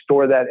how we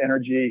store that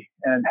energy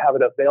and have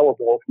it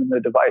available when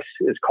the device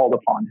is called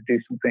upon to do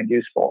something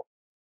useful.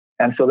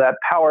 And so that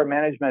power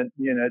management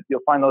unit, you'll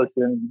find those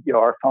in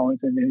our phones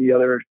and any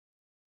other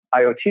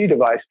IoT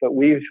device, but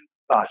we've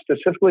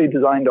specifically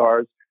designed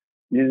ours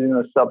using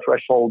the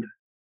sub-threshold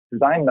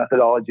design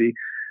methodology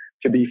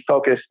to be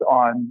focused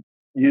on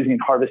using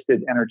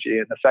harvested energy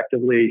and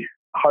effectively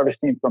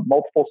harvesting from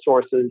multiple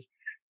sources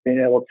being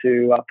able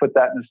to put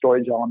that in a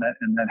storage element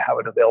and then have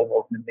it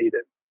available when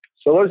needed.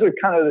 So those are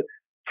kind of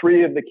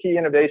three of the key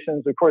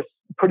innovations. Of course,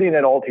 putting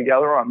it all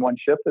together on one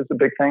chip is a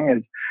big thing.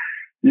 As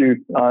you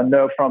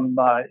know from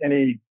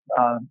any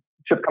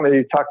chip company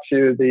you talk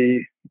to,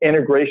 the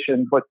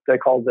integration, what they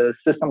call the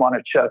system on a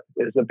chip,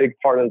 is a big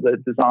part of the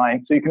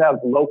design. So you can have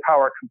low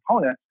power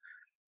components,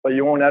 but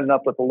you won't end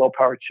up with a low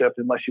power chip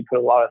unless you put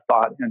a lot of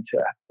thought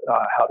into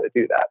how to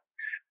do that.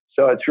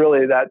 So it's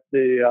really that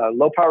the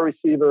low power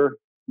receiver,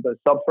 the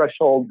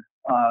sub-threshold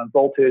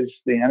voltage,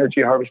 the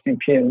energy harvesting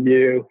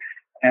PMU,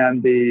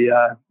 and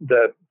the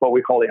what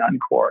we call the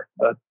Encore,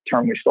 a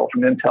term we stole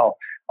from Intel,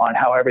 on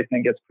how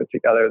everything gets put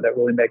together that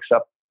really makes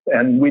up.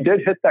 And we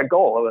did hit that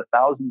goal of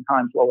 1,000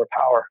 times lower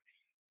power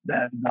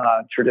than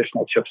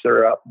traditional chips that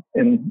are up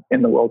in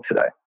the world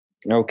today.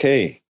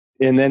 Okay.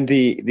 And then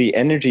the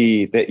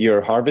energy that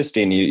you're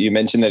harvesting, you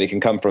mentioned that it can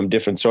come from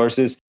different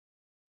sources.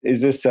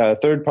 Is this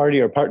third party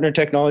or partner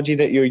technology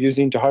that you're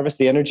using to harvest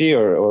the energy,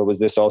 or was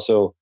this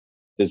also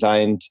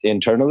designed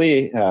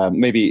internally?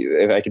 Maybe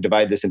if I could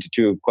divide this into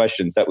two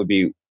questions, that would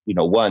be,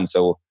 one,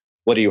 so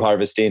what are you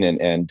harvesting,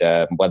 and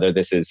whether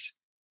this is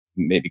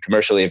maybe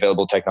commercially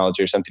available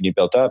technology or something you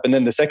built up. And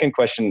then the second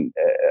question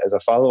as a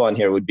follow-on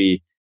here would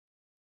be,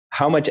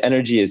 how much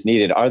energy is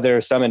needed? Are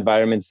there some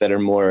environments that are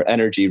more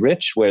energy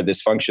rich where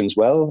this functions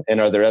well?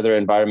 And are there other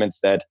environments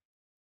that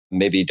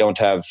maybe don't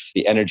have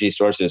the energy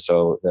sources,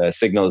 so the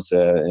signals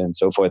and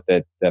so forth,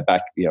 that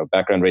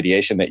background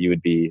radiation that you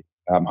would be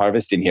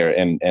harvesting here,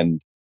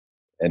 and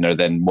are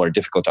then more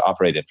difficult to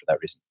operate in for that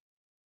reason?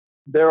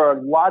 There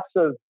are lots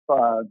of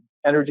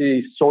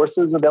energy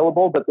sources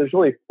available, but there's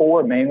really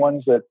four main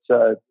ones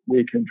that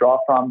we can draw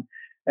from.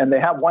 And they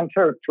have one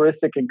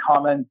characteristic in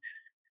common,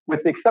 with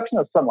the exception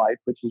of sunlight,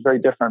 which is very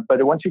different.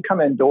 But once you come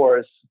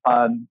indoors,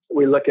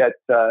 we look at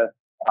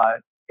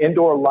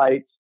indoor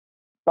light,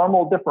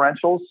 thermal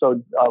differentials.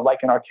 So like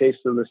in our case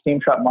of the steam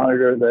trap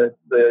monitor,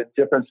 the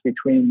difference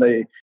between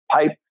the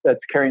pipe that's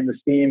carrying the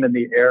steam and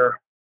the air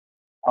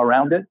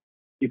around it.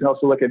 You can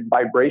also look at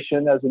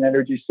vibration as an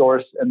energy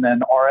source, and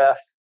then RF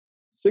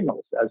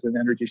signals as an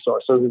energy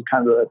source. So those are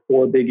kind of the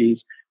four biggies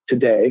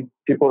today.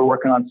 People are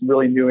working on some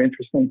really new,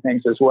 interesting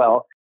things as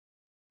well.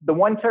 The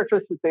one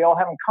characteristic they all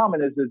have in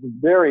common is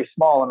very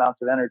small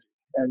amounts of energy.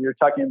 And you're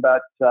talking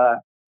about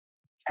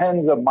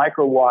tens of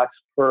microwatts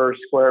per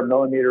square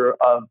millimeter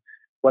of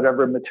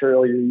whatever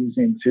material you're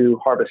using to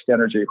harvest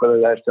energy, whether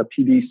that's a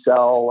PV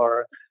cell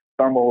or a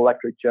thermal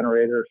electric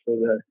generator for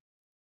the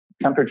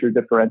temperature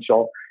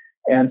differential.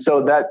 And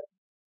so that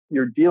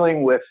you're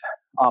dealing with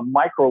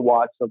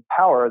microwatts of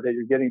power that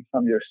you're getting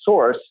from your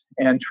source.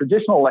 And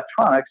traditional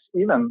electronics,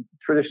 even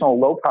traditional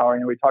low power,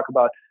 we talk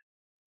about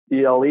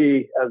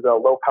DLE as a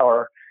low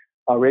power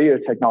radio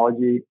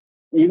technology,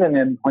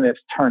 even when it's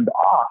turned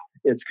off,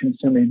 it's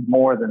consuming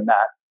more than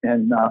that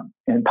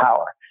in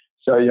power.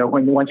 So,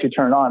 once you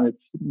turn it on, it's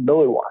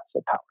milliwatts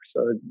of power.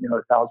 So,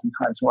 1,000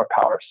 times more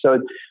power.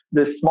 So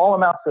the small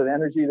amounts of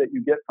energy that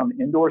you get from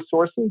indoor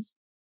sources,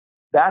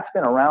 that's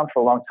been around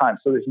for a long time.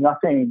 So there's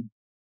nothing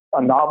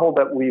novel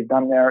that we've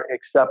done there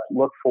except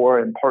look for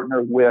and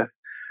partner with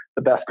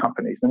the best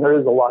companies. And there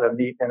is a lot of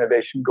neat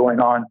innovation going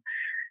on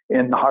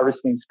in the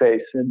harvesting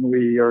space, and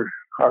we are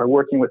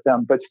working with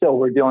them, but still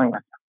we're dealing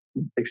with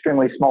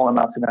extremely small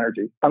amounts of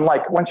energy.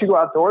 Unlike once you go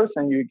outdoors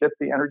and you get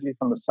the energy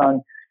from the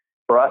sun,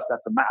 for us,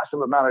 that's a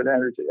massive amount of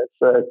energy. It's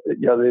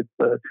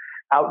the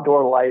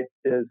outdoor light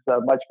is a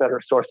much better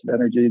source of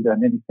energy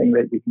than anything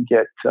that you can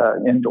get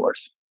indoors.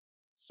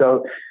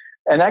 So,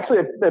 and actually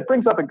it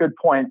brings up a good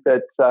point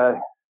that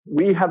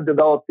we have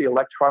developed the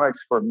electronics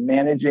for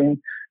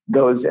managing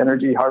those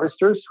energy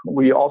harvesters.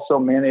 We also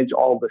manage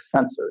all the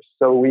sensors.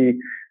 So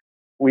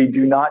we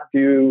do not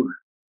do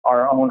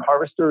our own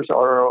harvesters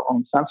or our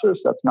own sensors.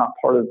 That's not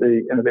part of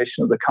the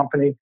innovation of the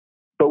company.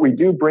 But we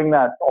do bring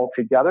that all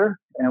together,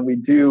 and we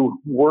do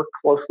work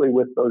closely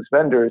with those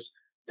vendors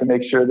to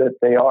make sure that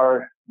they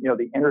are,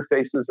 the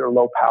interfaces are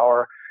low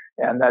power,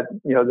 and that,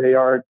 they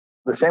are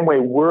the same way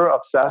we're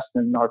obsessed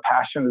and our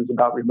passion is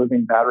about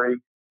removing battery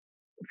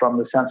from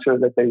the sensor,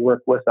 that they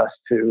work with us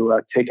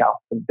to take out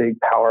the big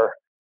power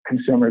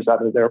consumers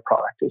out of their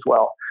product as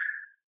well.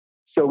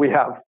 So we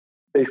have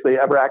basically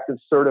EverActive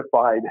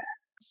certified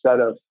set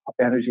of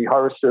energy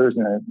harvesters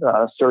and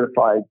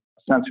certified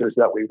sensors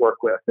that we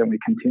work with, and we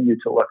continue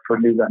to look for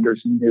new vendors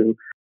and new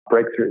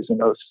breakthroughs in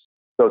those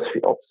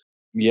fields.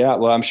 Yeah,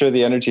 well, I'm sure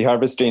the energy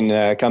harvesting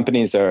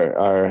companies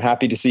are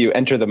happy to see you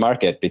enter the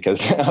market,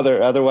 because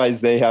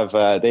otherwise they have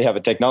a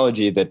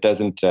technology that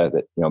doesn't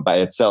by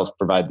itself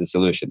provide the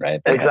solution,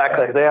 right?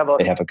 Exactly. They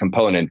have a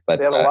component, but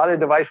they have a lot of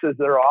devices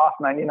that are off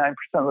 99%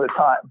 of the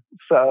time.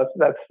 So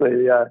that's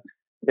the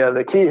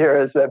key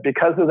here is that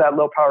because of that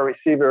low power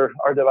receiver,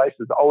 our device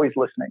is always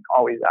listening,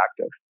 always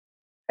active.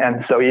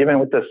 And so even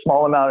with the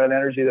small amount of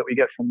energy that we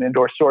get from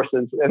indoor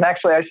sources, and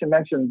actually I should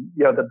mention,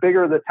 the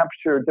bigger the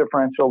temperature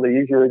differential, the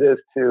easier it is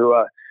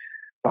to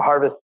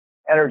harvest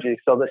energy.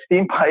 So the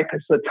steam pipe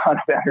is a ton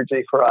of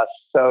energy for us.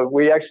 So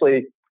we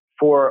actually,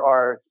 for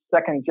our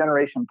second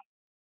generation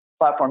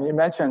platform. You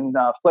mentioned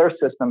Flare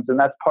Systems, and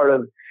that's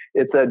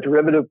it's a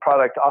derivative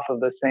product off of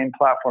the same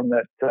platform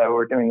that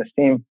we're doing the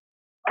Steam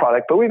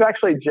product. But we've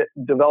actually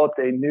developed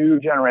a new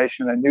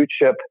generation, a new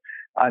chip,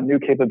 new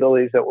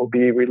capabilities that we'll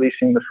be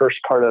releasing the first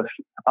part of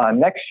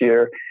next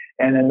year.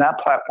 And in that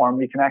platform,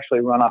 you can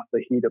actually run off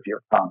the heat of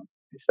your thumb.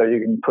 So you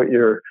can put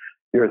your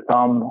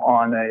thumb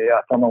on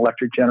a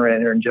thermoelectric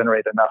generator and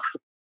generate enough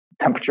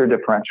temperature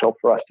differential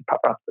for us to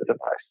power up the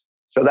device.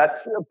 So that's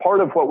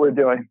part of what we're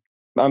doing.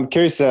 I'm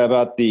curious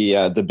about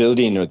the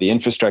building or the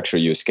infrastructure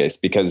use case,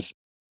 because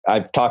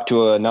I've talked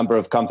to a number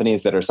of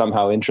companies that are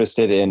somehow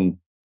interested in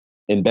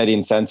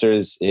embedding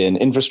sensors in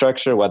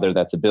infrastructure, whether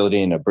that's a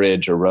building, a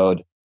bridge, or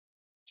road,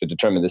 to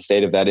determine the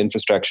state of that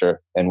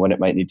infrastructure and when it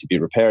might need to be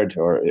repaired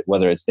or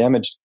whether it's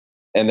damaged.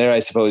 And there, I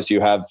suppose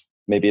you have,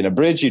 maybe in a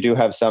bridge, you do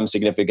have some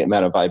significant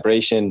amount of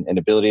vibration. In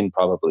a building,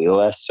 probably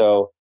less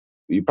so.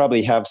 You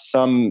probably have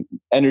some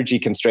energy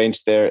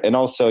constraints there. And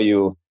also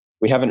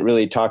we haven't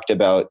really talked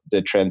about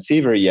the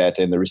transceiver yet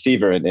and the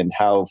receiver and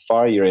how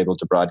far you're able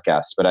to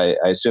broadcast. But I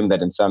assume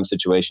that in some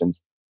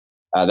situations,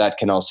 that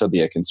can also be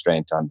a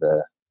constraint on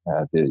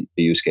the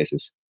use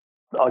cases.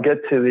 I'll get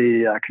to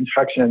the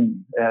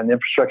construction and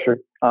infrastructure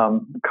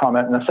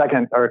comment in a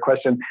second, or a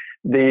question.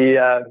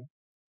 The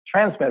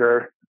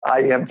transmitter, I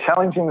am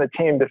challenging the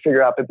team to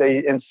figure out, but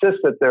they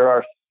insist that there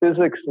are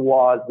physics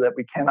laws that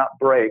we cannot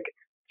break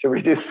to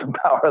reduce the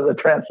power of the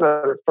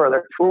transmitter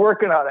further. We're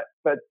working on it.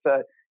 But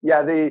the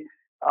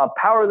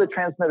power of the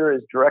transmitter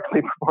is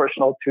directly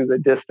proportional to the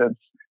distance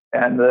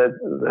and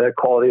the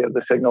quality of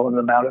the signal and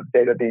the amount of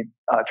data being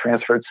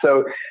transferred.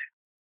 So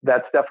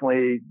that's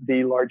definitely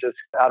the largest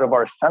out of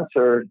our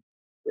sensor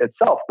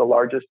itself. The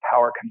largest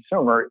power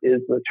consumer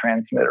is the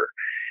transmitter.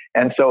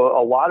 And so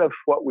a lot of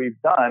what we've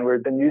done,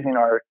 we've been using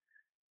our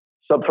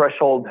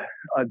subthreshold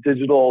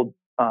digital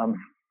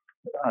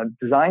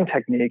design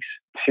techniques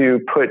to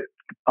put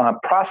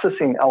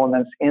processing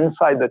elements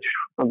inside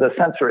the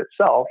sensor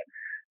itself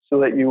so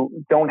that you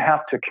don't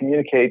have to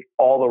communicate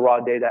all the raw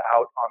data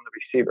out on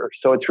the receiver.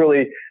 So it's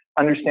really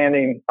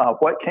understanding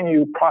what can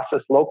you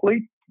process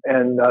locally,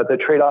 and the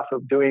trade-off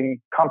of doing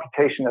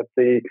computation at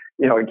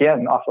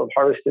again, off of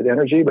harvested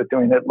energy, but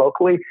doing it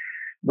locally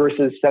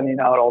versus sending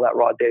out all that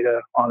raw data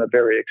on a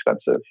very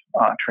expensive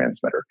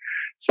transmitter.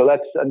 So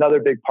that's another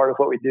big part of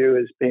what we do,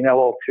 is being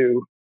able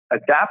to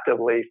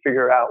adaptively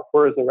figure out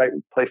where is the right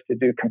place to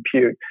do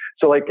compute.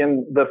 So like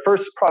in the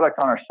first product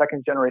on our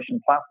second generation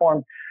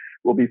platform,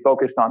 we'll be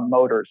focused on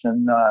motors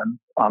and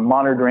on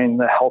monitoring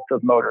the health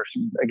of motors.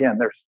 And again,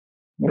 there's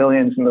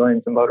millions and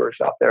millions of motors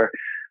out there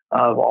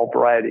of all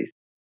varieties.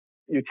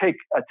 You take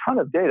a ton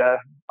of data,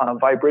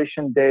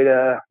 vibration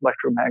data,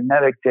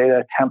 electromagnetic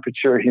data,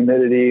 temperature,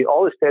 humidity,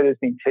 all this data is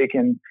being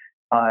taken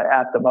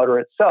at the motor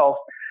itself,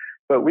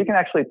 but we can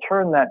actually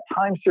turn that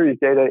time series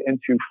data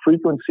into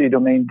frequency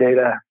domain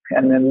data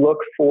and then look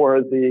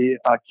for the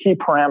key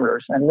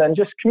parameters and then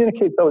just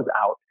communicate those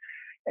out.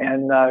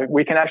 And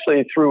we can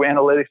actually, through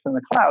analytics in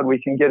the cloud, we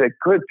can get a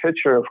good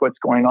picture of what's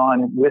going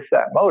on with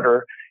that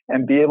motor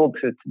and be able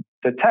to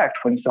detect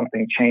when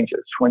something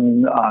changes,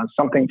 when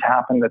something's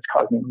happened that's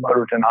causing the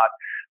motor to not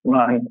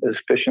run as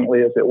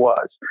efficiently as it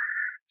was.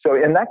 So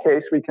in that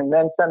case, we can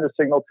then send a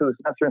signal to the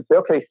sensor and say,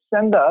 okay,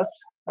 send us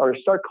or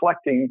start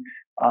collecting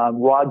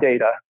raw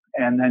data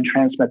and then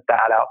transmit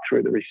that out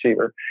through the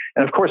receiver.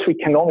 And of course, we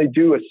can only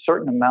do a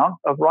certain amount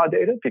of raw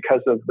data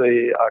because of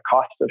the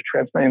cost of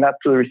transmitting that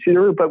to the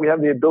receiver, but we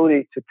have the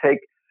ability to take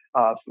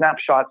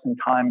snapshots in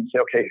time and say,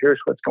 okay, here's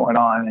what's going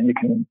on. And you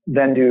can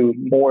then do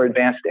more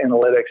advanced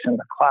analytics in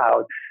the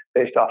cloud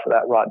based off of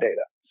that raw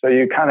data. So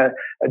you kind of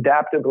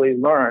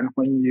adaptively learn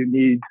when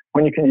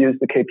you can use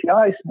the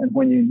KPIs and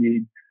when you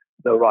need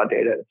the raw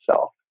data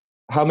itself.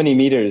 How many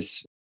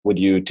meters would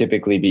you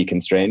typically be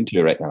constrained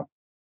to right now?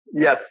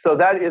 Yes, so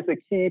that is a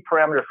key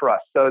parameter for us.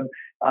 So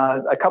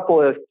a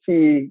couple of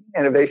key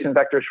innovation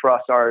vectors for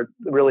us are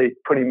really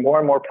putting more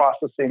and more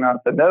processing on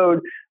the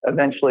node,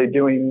 eventually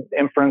doing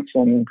inference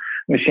and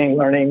machine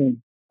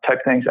learning type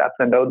things at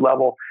the node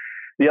level.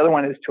 The other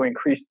one is to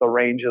increase the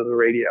range of the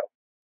radio.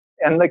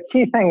 And the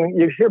key thing,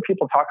 you hear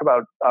people talk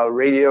about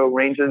radio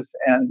ranges,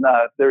 and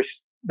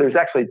there's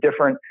actually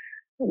different,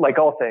 like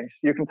all things.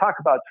 You can talk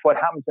about what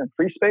happens in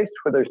free space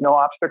where there's no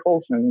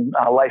obstacles and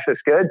life is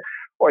good,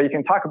 or you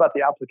can talk about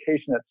the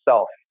application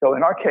itself. So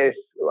in our case,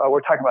 we're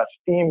talking about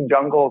steam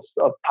jungles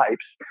of pipes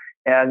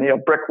and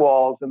brick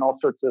walls and all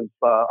sorts of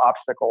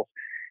obstacles.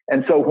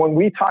 And so when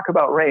we talk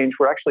about range,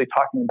 we're actually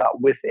talking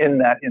about within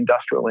that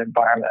industrial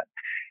environment.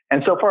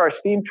 And so for our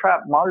steam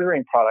trap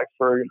monitoring product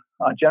for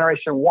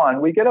generation 1,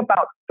 we get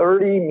about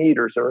 30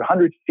 meters or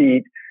 100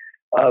 feet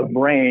of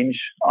range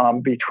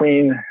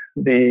between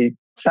the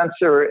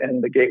sensor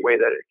and the gateway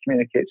that it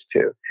communicates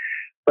to.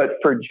 But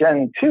for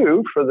Gen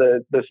 2, for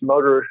this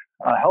motor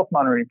health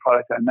monitoring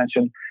product I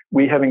mentioned,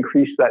 we have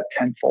increased that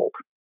tenfold.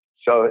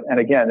 So, and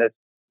again, it's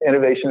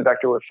innovation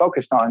vector we're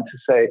focused on to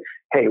say,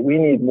 hey, we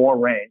need more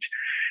range.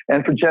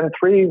 And for Gen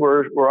 3,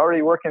 we're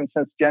already working,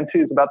 since Gen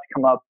 2 is about to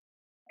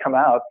come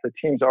out, the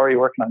team's already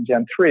working on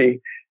Gen 3,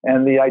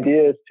 and the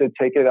idea is to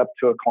take it up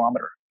to 1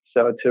 kilometer.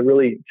 So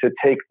to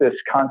take this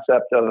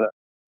concept of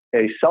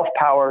a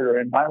self-powered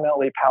or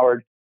environmentally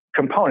powered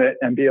component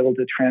and be able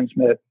to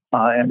transmit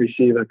and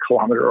receive a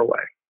kilometer away.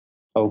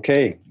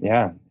 Okay,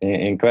 yeah,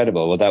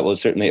 incredible. Well, that will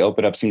certainly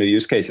open up some new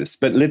use cases.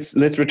 But let's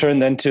return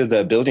then to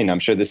the building. I'm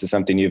sure this is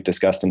something you've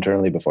discussed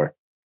internally before.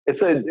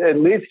 It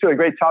leads to a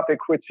great topic,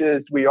 which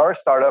is we are a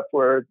startup.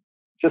 We're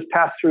just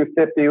passed through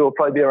 50. We'll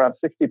probably be around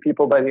 60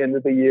 people by the end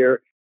of the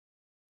year.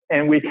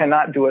 And we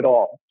cannot do it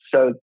all.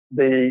 So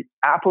the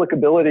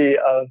applicability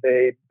of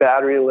a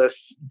batteryless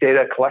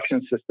data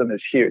collection system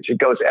is huge. It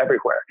goes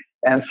everywhere.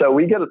 And so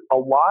we get a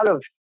lot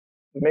of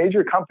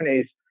major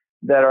companies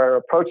that are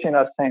approaching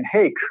us saying,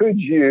 hey, could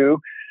you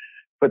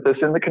put this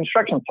in the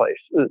construction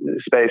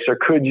space? Or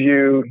could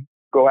you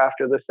go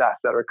after this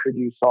asset? Or could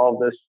you solve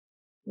this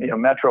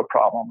metro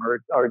problem?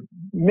 Or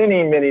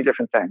many, many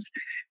different things.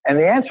 And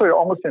the answer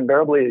almost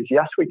invariably is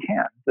yes, we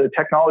can. The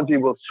technology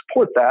will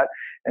support that.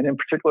 And in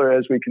particular,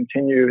 as we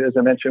continue, as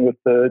I mentioned, with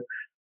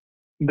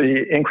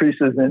the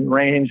increases in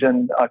range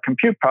and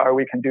compute power,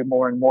 we can do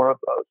more and more of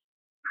those.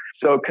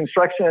 So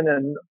construction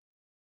and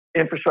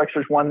infrastructure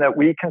is one that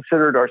we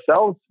considered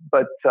ourselves,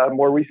 but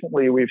more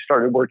recently we've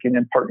started working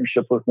in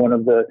partnership with one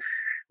of the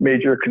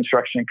major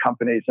construction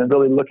companies and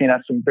really looking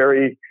at some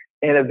very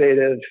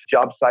innovative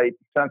job site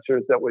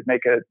sensors that would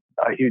make a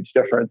huge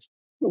difference.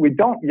 We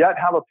don't yet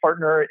have a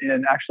partner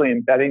in actually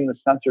embedding the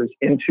sensors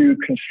into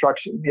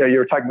construction. You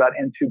were talking about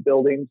into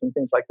buildings and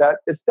things like that.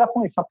 It's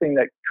definitely something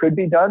that could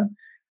be done.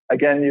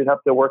 Again, you'd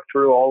have to work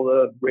through all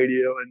the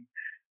radio and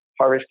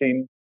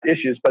harvesting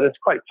issues, but it's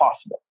quite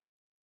possible.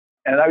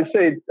 And I would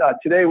say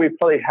today we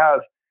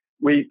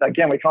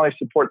can only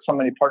support so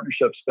many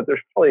partnerships, but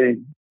there's probably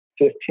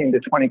 15 to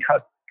 20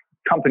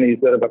 companies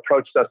that have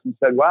approached us and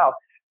said, wow,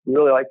 we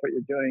really like what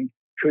you're doing.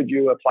 Could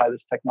you apply this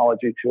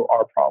technology to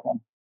our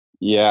problem?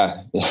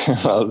 Yeah,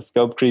 well,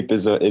 scope creep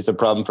is a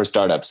problem for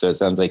startups. So it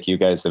sounds like you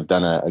guys have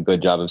done a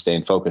good job of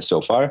staying focused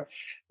so far.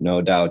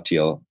 No doubt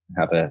you'll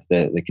have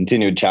the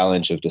continued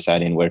challenge of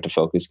deciding where to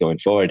focus going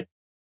forward.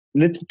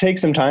 Let's take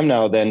some time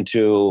now then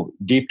to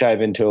deep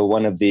dive into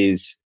one of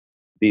these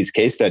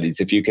case studies.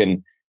 If you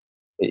can,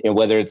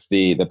 whether it's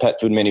the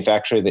pet food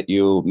manufacturer that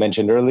you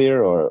mentioned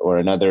earlier or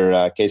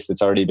another case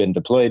that's already been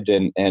deployed,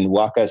 and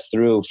walk us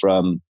through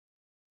from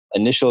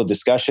initial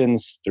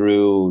discussions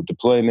through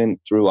deployment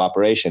through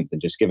operations,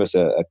 and just give us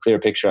a clear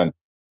picture on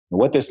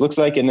what this looks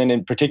like. And then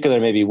in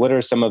particular, maybe what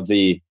are some of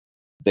the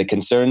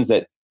concerns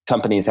that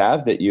companies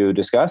have that you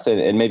discuss,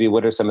 and maybe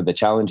what are some of the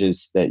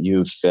challenges that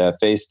you've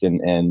faced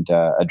and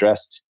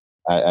addressed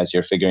as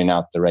you're figuring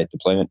out the right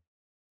deployment?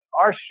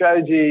 Our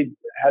strategy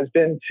has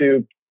been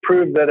to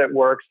prove that it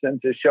works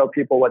and to show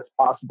people what's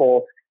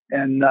possible.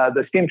 And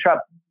the steam trap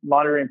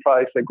monitoring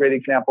product is a great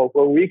example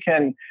where we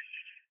can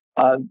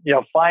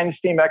find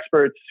steam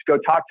experts, go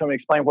talk to them,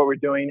 explain what we're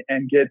doing,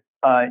 and get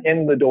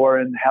in the door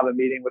and have a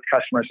meeting with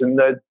customers. And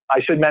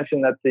I should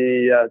mention that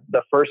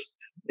the first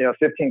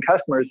 15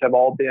 customers have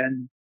all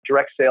been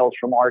direct sales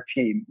from our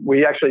team.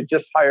 We actually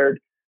just hired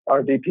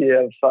our VP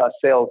of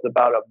sales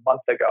about a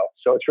month ago.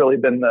 So it's really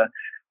been the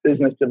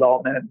business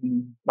development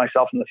and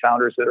myself and the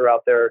founders that are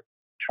out there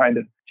trying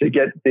to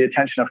get the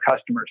attention of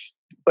customers.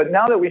 But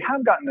now that we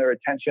have gotten their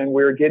attention,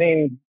 we're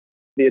getting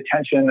the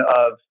attention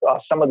of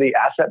some of the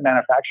asset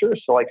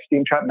manufacturers. So like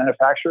steam trap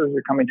manufacturers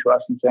are coming to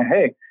us and saying,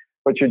 hey,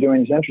 what you're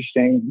doing is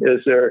interesting.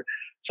 Is there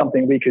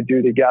something we could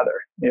do together?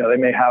 They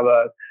may have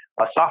a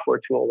software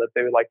tool that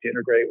they would like to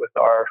integrate with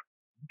our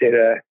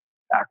data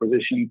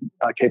acquisition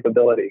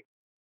capability.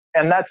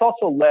 And that's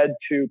also led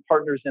to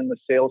partners in the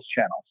sales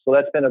channel. So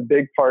that's been a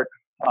big part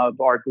of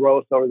our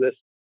growth over the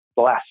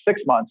last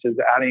 6 months, is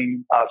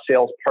adding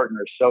sales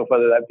partners. So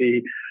whether that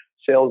be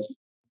sales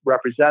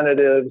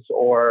representatives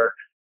or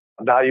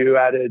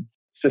value-added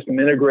system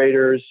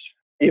integrators,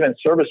 even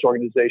service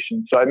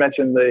organizations. So I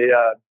mentioned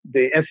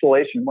the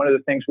installation. One of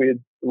the things we'd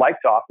like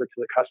to offer to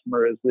the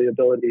customer is the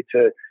ability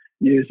to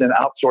use an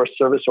outsourced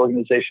service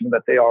organization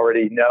that they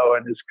already know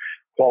and is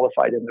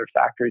qualified in their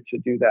factory to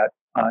do that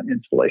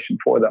installation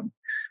for them.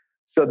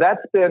 So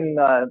that's been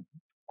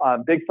a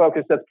big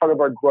focus. That's part of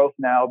our growth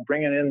now,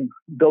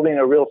 building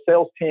a real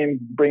sales team,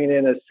 bringing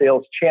in a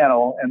sales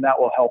channel, and that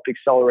will help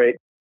accelerate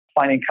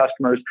finding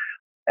customers.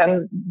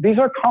 And these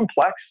are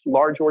complex,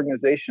 large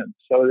organizations.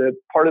 So the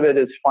part of it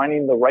is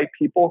finding the right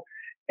people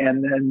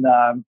and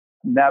then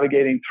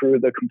navigating through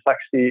the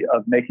complexity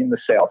of making the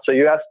sale. So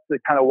you asked to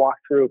kind of walk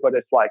through what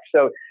it's like.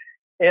 So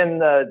in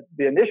the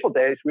initial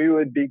days, we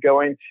would be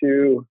going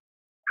to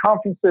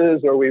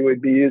conferences, or we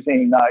would be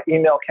using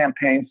email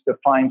campaigns to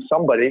find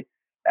somebody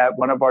at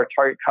one of our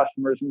target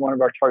customers in one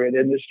of our target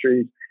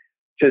industries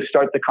to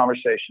start the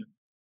conversation.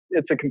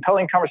 It's a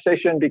compelling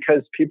conversation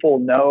because people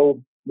know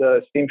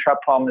the steam trap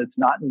problem. It's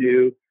not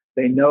new.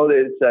 They know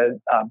that it's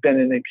been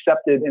an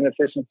accepted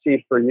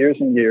inefficiency for years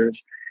and years.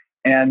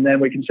 And then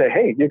we can say,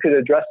 hey, you could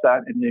address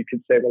that and you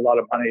could save a lot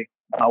of money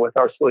with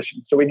our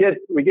solution. So we get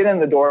in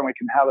the door and we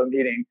can have a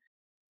meeting.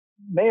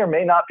 May or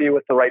may not be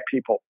with the right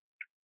people.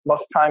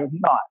 Most times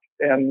not.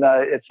 And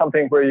it's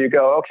something where you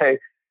go, okay,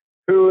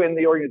 who in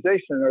the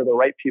organization are the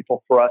right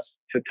people for us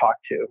to talk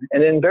to.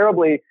 And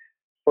invariably,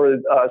 for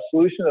a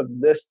solution of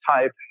this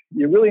type,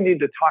 you really need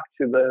to talk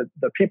to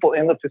the people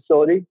in the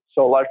facility.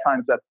 So a lot of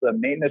times that's the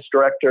maintenance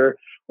director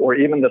or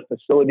even the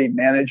facility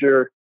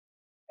manager.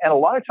 And a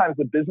lot of times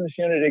the business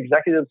unit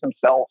executives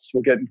themselves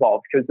will get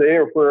involved because they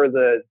are where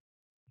the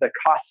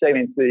cost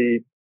savings, the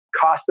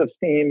cost of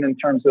steam in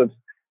terms of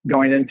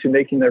going into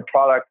making their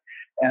product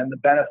and the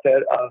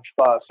benefit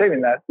of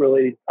saving that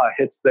really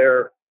hits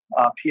their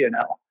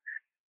P&L.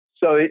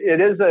 So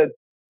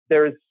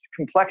there's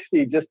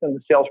complexity just in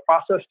the sales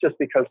process just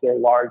because they're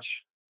large,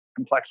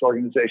 complex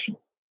organizations.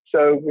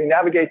 So we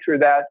navigate through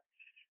that.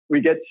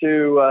 We get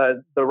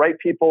to the right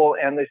people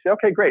and they say,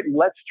 okay, great,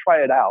 let's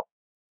try it out.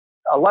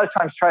 A lot of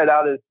times try it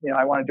out is,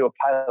 I want to do a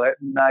pilot.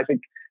 And I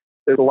think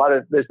there's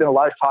been a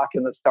lot of talk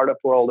in the startup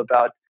world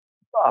about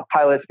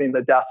pilots being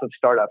the death of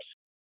startups.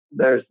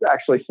 There's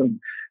actually some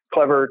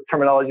clever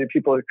terminology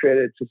people have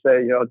created to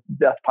say,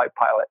 death by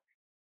pilot.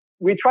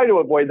 We try to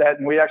avoid that,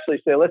 and we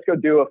actually say, let's go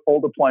do a full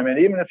deployment,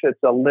 even if it's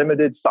a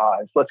limited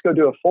size. Let's go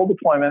do a full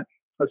deployment.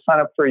 Let's sign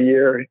up for a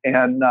year,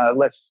 and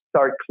let's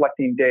start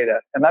collecting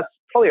data. And that's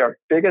probably our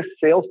biggest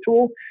sales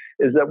tool,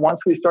 is that once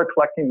we start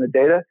collecting the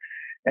data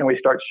and we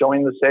start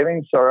showing the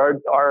savings, so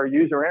our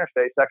user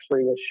interface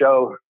actually will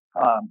show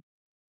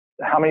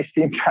how many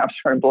steam traps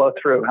are in blow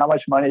through, how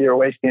much money you're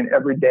wasting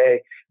every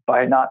day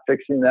by not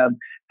fixing them,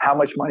 how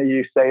much money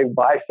you save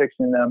by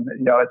fixing them.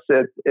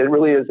 It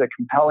really is a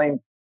compelling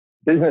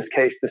business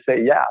case to say,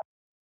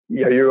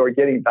 you are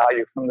getting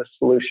value from the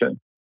solution.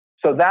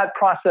 So that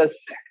process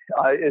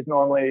is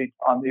normally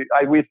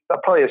we've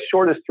probably as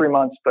short as 3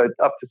 months, but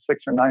up to 6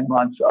 or 9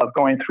 months of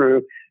going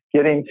through,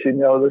 getting to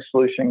know the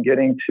solution,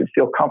 getting to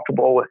feel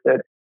comfortable with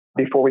it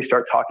before we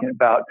start talking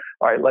about,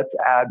 all right, let's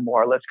add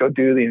more. Let's go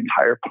do the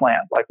entire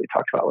plant, like we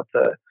talked about with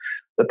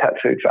the pet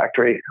food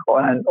factory.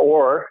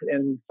 Or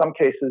in some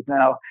cases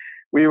now,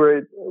 we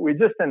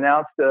just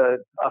announced a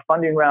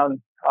funding round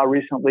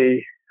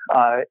recently.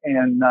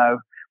 And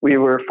we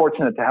were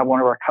fortunate to have one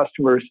of our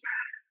customers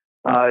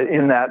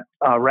in that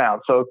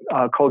round. So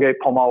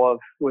Colgate-Palmolive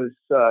was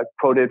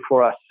quoted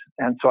for us.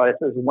 And so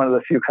this is one of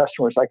the few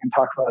customers I can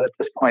talk about at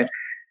this point.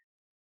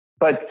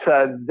 But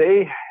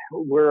they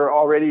were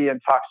already in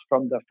talks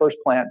from the first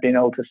plant being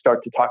able to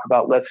start to talk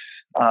about, let's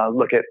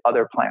look at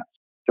other plants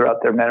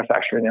throughout their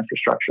manufacturing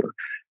infrastructure,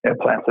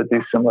 plants that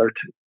do similar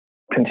to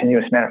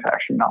continuous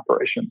manufacturing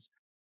operations.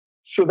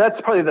 So that's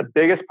probably the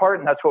biggest part,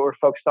 and that's what we're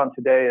focused on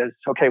today is,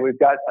 okay, we've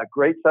got a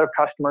great set of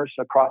customers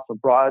across a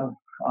broad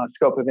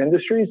scope of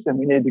industries, and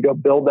we need to go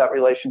build that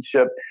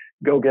relationship,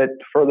 go get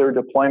further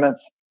deployments,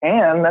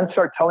 and then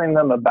start telling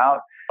them about,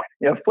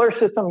 Flare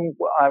System,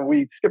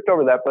 we skipped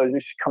over that, but we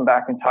should come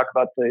back and talk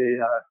about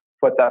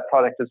what that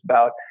product is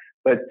about.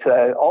 But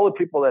all the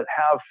people that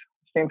have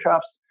steam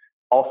traps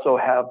also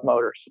have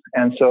motors.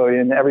 And so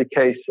in every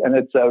case, and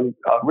it's a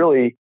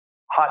really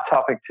hot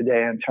topic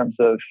today in terms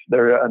of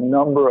there are a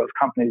number of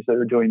companies that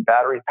are doing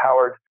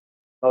battery-powered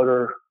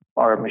motor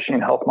or machine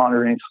health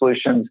monitoring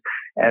solutions,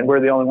 and we're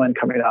the only one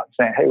coming out and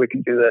saying, hey, we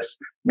can do this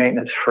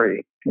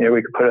maintenance-free.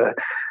 We could put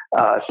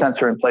a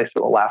sensor in place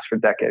that will last for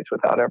decades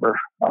without ever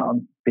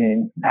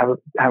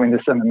having to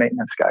send a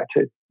maintenance guy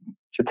to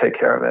take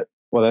care of it.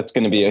 Well, that's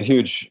going to be a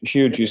huge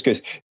use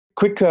case.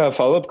 Quick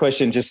follow-up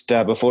question just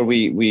before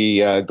we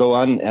go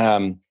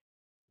on.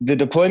 The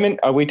deployment,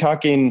 are we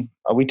talking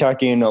a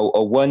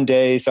 1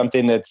 day,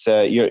 something that's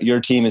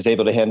your team is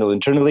able to handle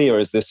internally, or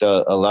is this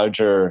a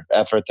larger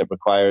effort that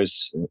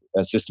requires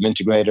a system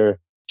integrator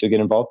to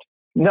get involved?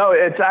 No,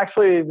 it's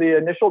actually the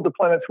initial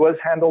deployments was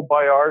handled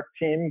by our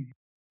team,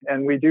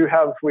 and we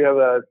have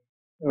a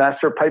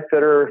master pipe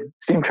fitter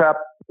steam trap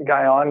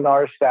guy on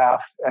our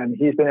staff, and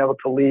he's been able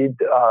to lead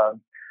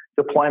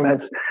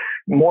deployments.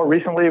 More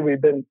recently,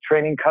 we've been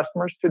training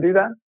customers to do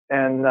that.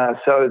 And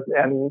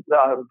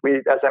we,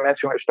 as I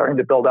mentioned, we're starting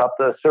to build out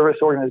the service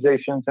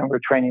organizations, and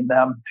we're training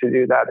them to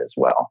do that as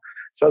well.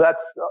 So that's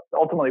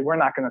ultimately, we're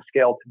not going to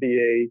scale to be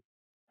a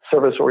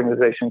service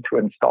organization to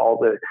install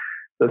the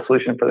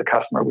solution for the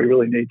customer. We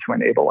really need to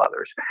enable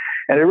others.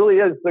 And it really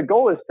is, the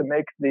goal is to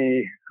make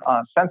the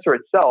sensor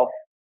itself,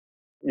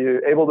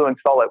 you're able to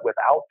install it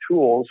without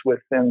tools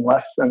within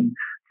less than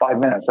 5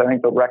 minutes. I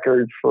think the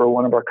record for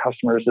one of our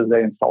customers is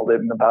they installed it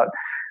in about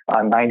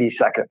 90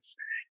 seconds.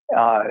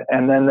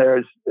 And then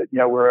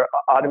we're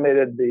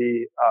automated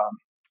the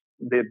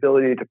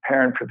ability to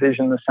pair and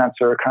provision the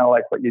sensor, kind of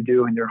like what you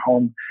do in your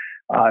home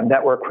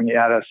network when you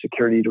add a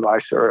security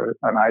device or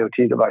an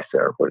IoT device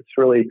there, where it's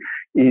really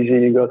easy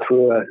to go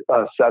through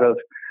a set of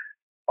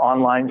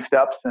online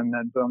steps and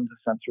then boom, the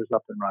sensor's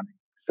up and running.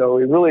 So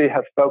we really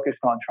have focused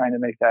on trying to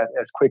make that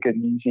as quick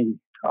and easy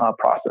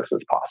process as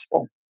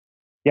possible.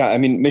 Yeah, I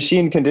mean,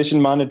 machine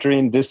condition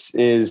monitoring, this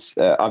is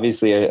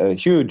obviously a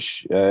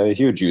huge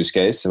use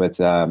case with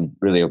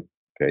really a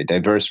very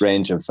diverse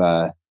range of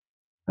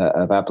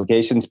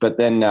applications. But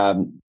then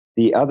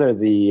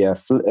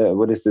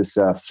what is this,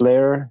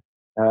 Flare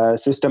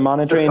system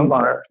monitoring? System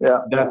monitor,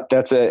 yeah.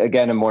 That's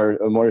again a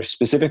more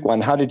specific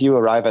one. How did you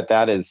arrive at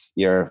that as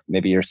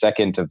maybe your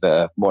second of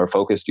the more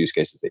focused use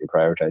cases that you're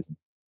prioritizing?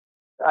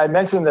 I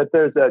mentioned that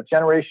there's a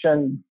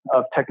generation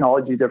of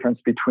technology difference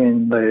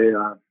between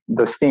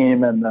the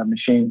steam and the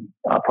machine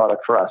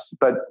product for us.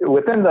 But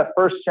within the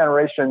first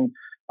generation,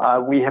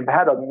 we have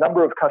had a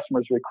number of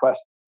customers request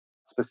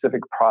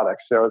specific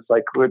products. So it's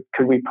like,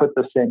 could we put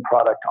the same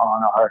product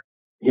on our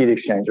heat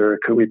exchanger?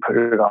 Could we put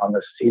it on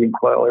this heating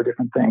coil or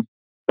different things?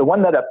 The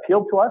one that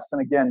appealed to us,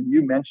 and again,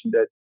 you mentioned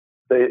it,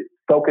 the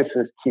focus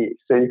is key.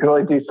 So you can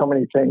only do so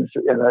many things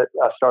in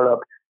a startup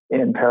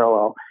in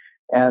parallel.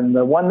 And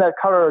the one that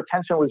caught our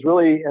attention was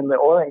really in the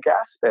oil and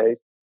gas space,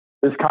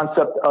 this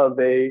concept of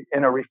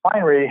in a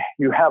refinery,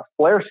 you have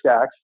flare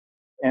stacks,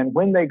 and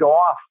when they go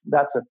off,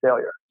 that's a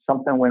failure.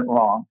 Something went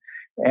wrong.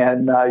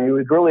 And you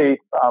would really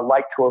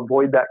like to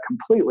avoid that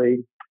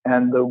completely.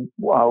 And the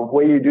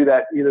way you do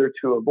that, either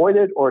to avoid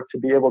it or to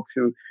be able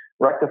to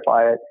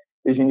rectify it,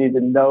 is you need to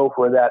know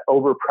where that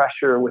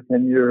overpressure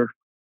within your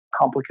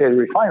complicated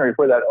refinery,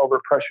 where that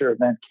overpressure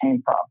event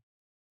came from.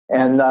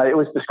 And it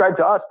was described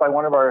to us by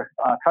one of our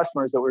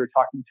customers that we were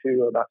talking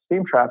to about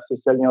steam traps, who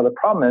said, the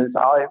problem is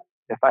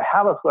if I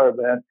have a flare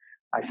event,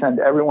 I send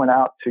everyone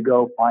out to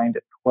go find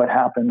what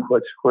happened,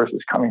 where's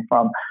this coming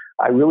from.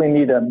 I really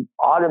need an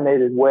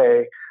automated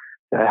way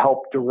to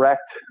help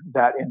direct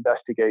that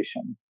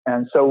investigation.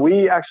 And so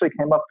we actually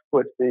came up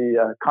with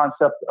the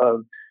concept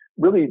of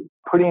really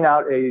putting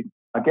out a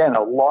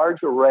large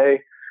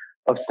array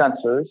of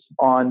sensors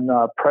on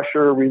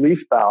pressure relief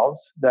valves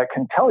that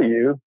can tell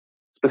you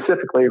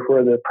specifically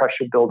where the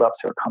pressure buildups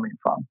are coming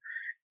from.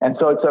 And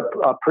so it's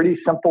a pretty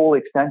simple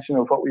extension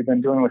of what we've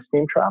been doing with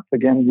steam trap.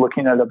 Again,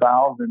 looking at a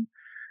valve and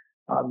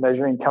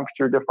measuring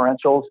temperature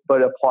differentials,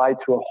 but applied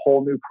to a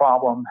whole new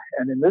problem.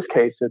 And in this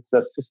case, it's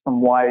a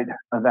system-wide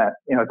event.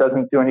 It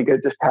doesn't do any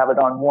good just to have it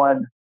on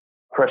one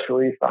pressure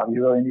relief valve.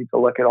 You really need to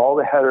look at all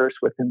the headers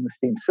within the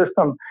steam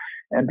system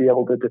and be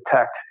able to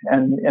detect.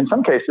 And in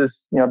some cases,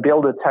 be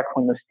able to detect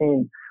when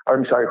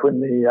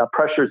the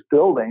pressure is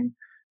building,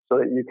 so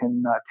that you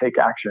can take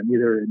action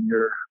either in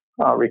your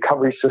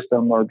recovery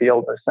system or be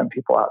able to send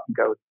people out and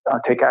go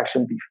take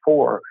action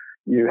before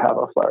you have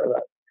a flare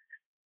event.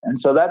 And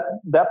so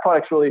that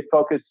product's really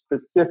focused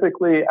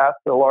specifically at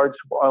the large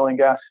oil and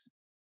gas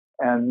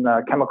and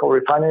chemical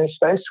refinery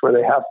space where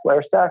they have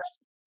flare stacks.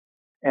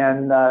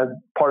 And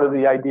part of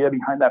the idea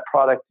behind that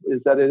product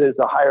is that it is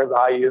a higher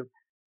value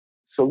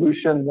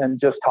solution than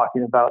just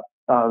talking about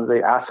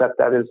the asset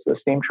that is the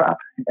steam trap.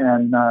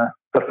 And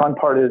the fun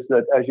part is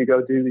that as you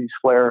go do these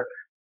flare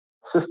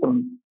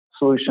system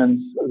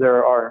solutions,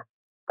 there are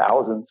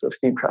thousands of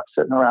steam traps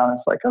sitting around.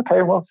 It's like,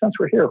 okay, well, since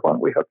we're here, why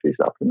don't we hook these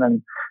up? And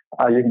then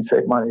you can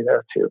save money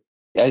there too.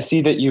 I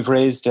see that you've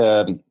raised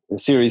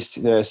Series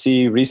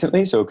C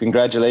recently, so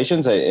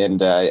congratulations.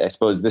 I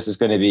suppose this is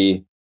going to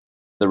be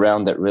the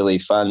round that really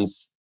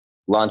funds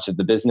launch of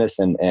the business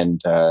and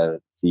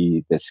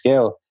the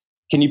scale.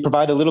 Can you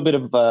provide a little bit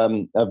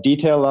of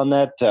detail on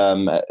that?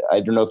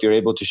 I don't know if you're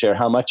able to share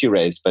how much you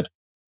raised, but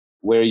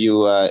where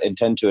you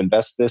intend to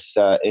invest this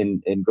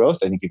in growth.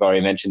 I think you've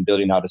already mentioned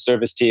building out a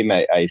service team.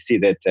 I see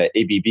that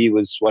ABB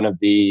was one of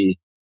the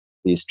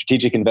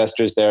strategic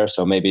investors there.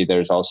 So maybe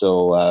there's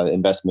also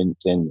investment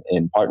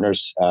in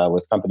partners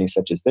with companies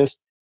such as this.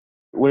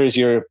 Where is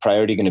your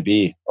priority going to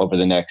be over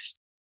the next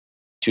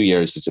 2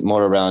 years? Is it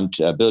more around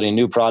building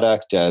new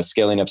product,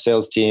 scaling up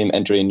sales team,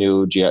 entering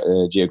new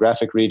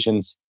geographic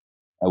regions?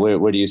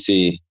 Where do you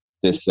see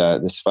this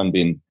fund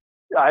being?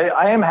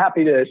 I am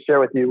happy to share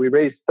with you. We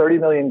raised $30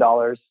 million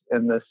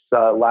in this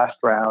last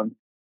round.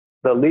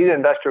 The lead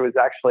investor was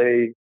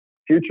actually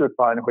Future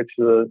Fund, which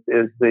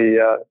is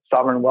the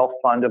sovereign wealth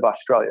fund of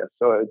Australia.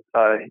 So it's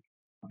a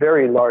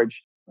very large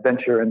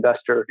venture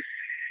investor.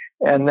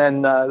 And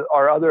then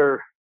our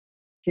other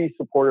key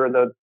supporter,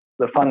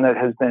 the fund that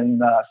has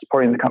been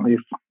supporting the company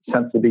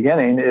since the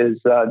beginning, is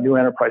New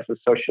Enterprise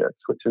Associates,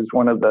 which is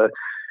one of the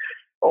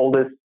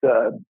oldest,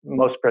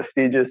 most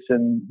prestigious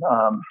and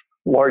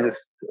largest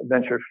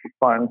venture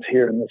funds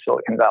here in the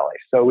Silicon Valley.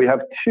 So we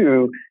have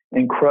two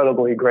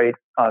incredibly great,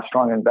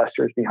 strong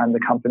investors behind the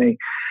company.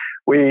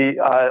 We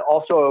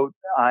also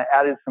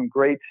added some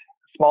great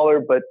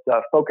smaller but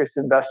focused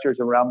investors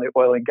around the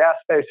oil and gas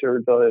space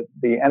or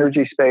the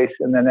energy space.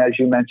 And then, as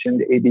you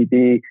mentioned,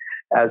 ABB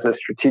as a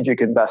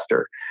strategic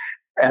investor.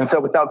 And so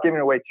without giving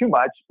away too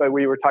much, but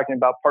we were talking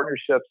about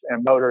partnerships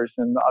and motors,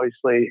 and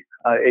obviously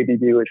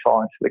ABB would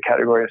fall into the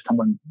category of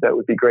someone that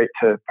would be great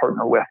to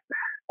partner with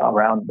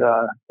around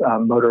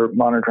motor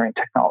monitoring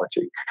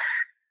technology.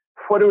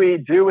 What do we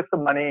do with the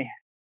money?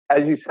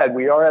 As you said,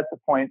 we are at the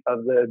point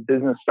of the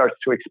business starts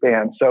to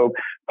expand. So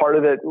part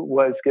of it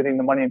was getting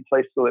the money in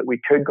place so that we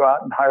could go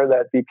out and hire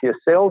that VP of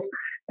sales,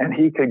 and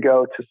he could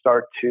go to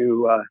start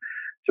to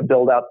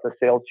build out the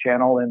sales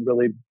channel and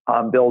really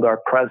build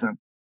our presence.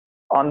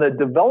 On the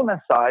development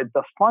side,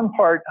 the fun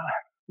part,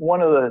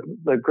 one of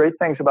the great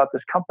things about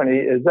this company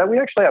is that we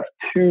actually have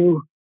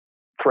two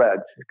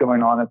threads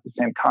going on at the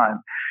same time.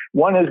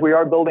 One is we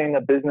are building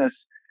a business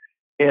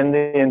in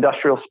the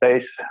industrial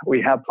space.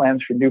 We have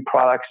plans for new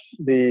products.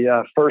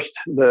 The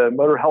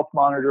motor health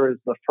monitor is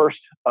the first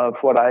of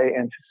what I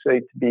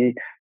anticipate to be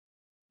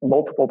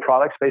multiple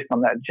products based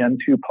on that Gen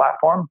 2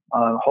 platform,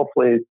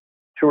 hopefully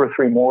 2 or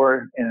 3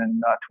 more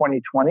in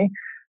 2020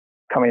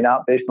 coming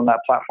out based on that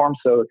platform.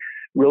 So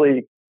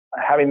really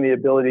having the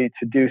ability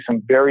to do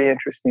some very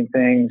interesting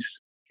things,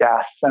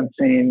 gas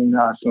sensing,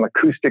 some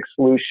acoustic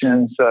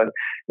solutions,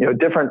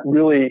 different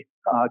really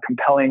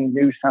compelling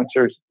new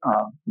sensors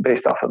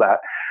based off of that.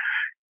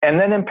 And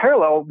then in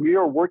parallel, we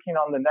are working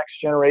on the next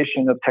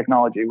generation of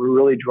technology. We're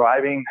really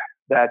driving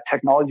that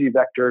technology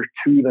vector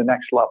to the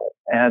next level.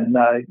 And,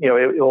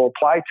 it will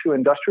apply to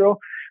industrial,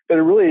 but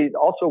it really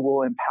also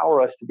will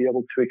empower us to be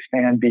able to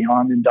expand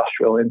beyond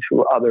industrial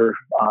into other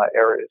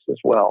areas as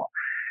well.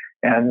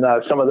 And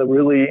some of the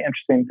really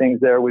interesting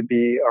things there would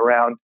be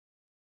around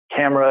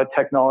camera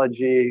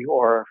technology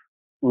or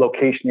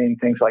locationing,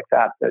 things like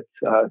that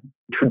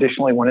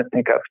traditionally wouldn't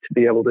think of to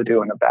be able to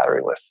do in a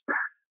batteryless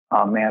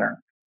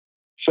manner.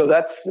 So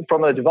that's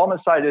from the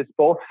development side, it's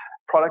both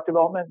product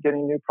development,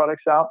 getting new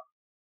products out,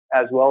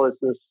 as well as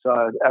this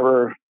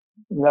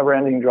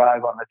never-ending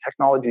drive on the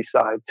technology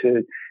side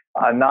to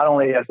not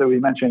only, as we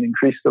mentioned,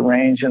 increase the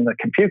range and the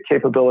compute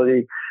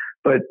capability,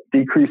 but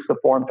decrease the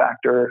form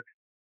factor,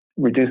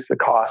 reduce the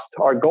cost.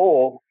 Our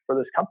goal for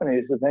this company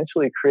is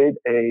eventually create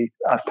a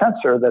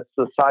sensor that's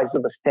the size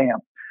of a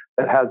stamp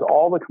that has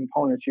all the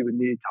components you would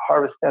need to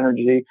harvest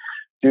energy,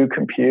 do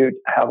compute,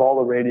 have all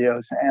the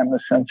radios and the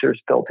sensors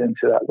built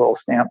into that little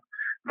stamp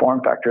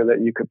form factor that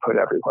you could put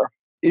everywhere.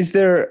 Is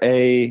there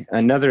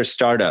another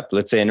startup,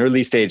 let's say an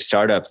early stage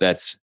startup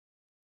that's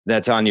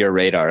on your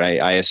radar?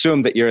 I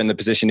assume that you're in the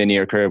position in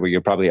your career where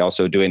you're probably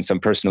also doing some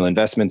personal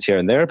investments here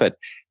and there, but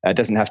it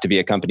doesn't have to be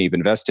a company you've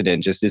invested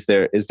in. Just is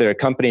there a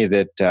company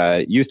that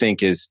you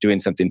think is doing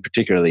something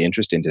particularly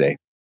interesting today?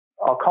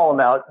 I'll call them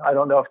out. I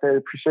don't know if they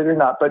appreciate it or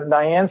not, but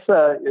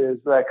Nyansa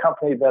is a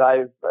company that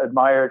I've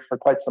admired for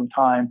quite some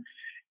time.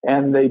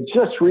 And they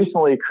just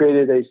recently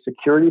created a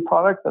security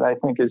product that I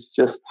think is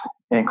just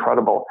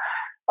incredible.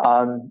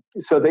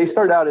 So they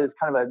started out as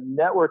kind of a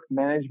network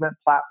management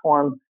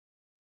platform,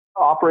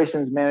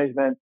 operations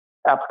management,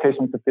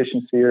 applications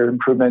efficiency or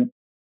improvement,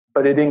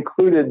 but it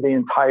included the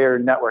entire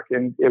network.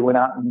 And it went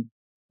out and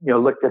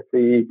looked at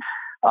the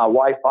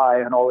Wi-Fi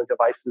and all the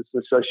devices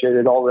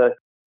associated, all the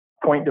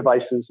point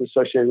devices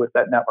associated with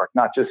that network,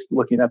 not just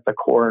looking at the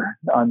core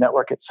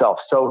network itself.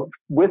 So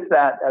with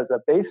that as a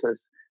basis,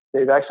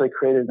 they've actually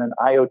created an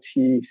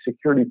IoT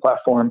security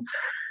platform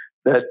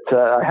that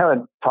I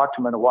haven't talked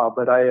to them in a while,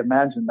 but I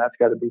imagine that's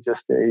got to be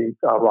just a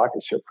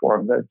rocket ship for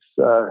them. That's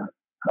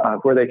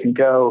where they can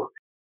go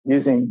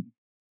using,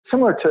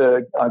 similar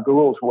to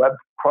Google's web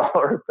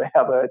crawler. They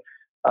have a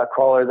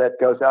crawler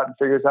that goes out and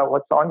figures out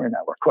what's on your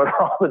network, what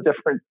are all the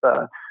different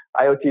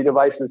IoT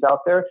devices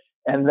out there.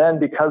 And then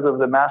because of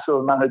the massive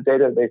amount of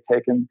data they've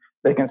taken,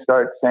 they can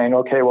start saying,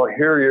 okay, well,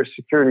 here are your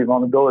security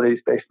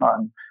vulnerabilities based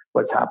on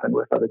what's happened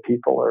with other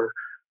people or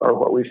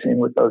what we've seen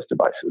with those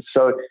devices.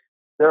 So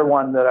they're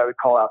one that I would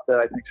call out that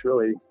I think is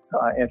really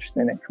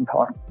interesting and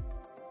compelling.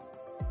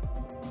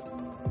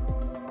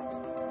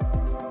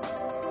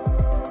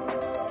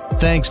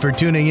 Thanks for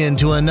tuning in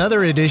to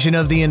another edition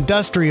of the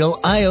Industrial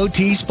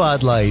IoT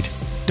Spotlight.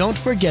 Don't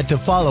forget to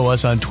follow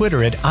us on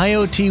Twitter at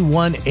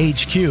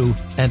IoT1HQ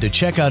and to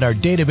check out our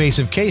database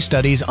of case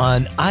studies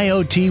on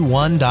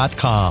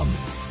IoT1.com.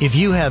 If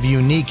you have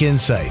unique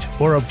insight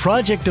or a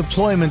project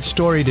deployment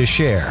story to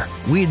share,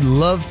 we'd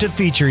love to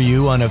feature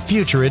you on a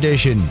future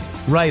edition.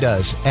 Write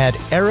us at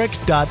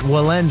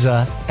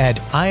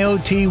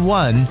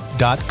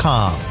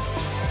eric.walenza@IoT1.com.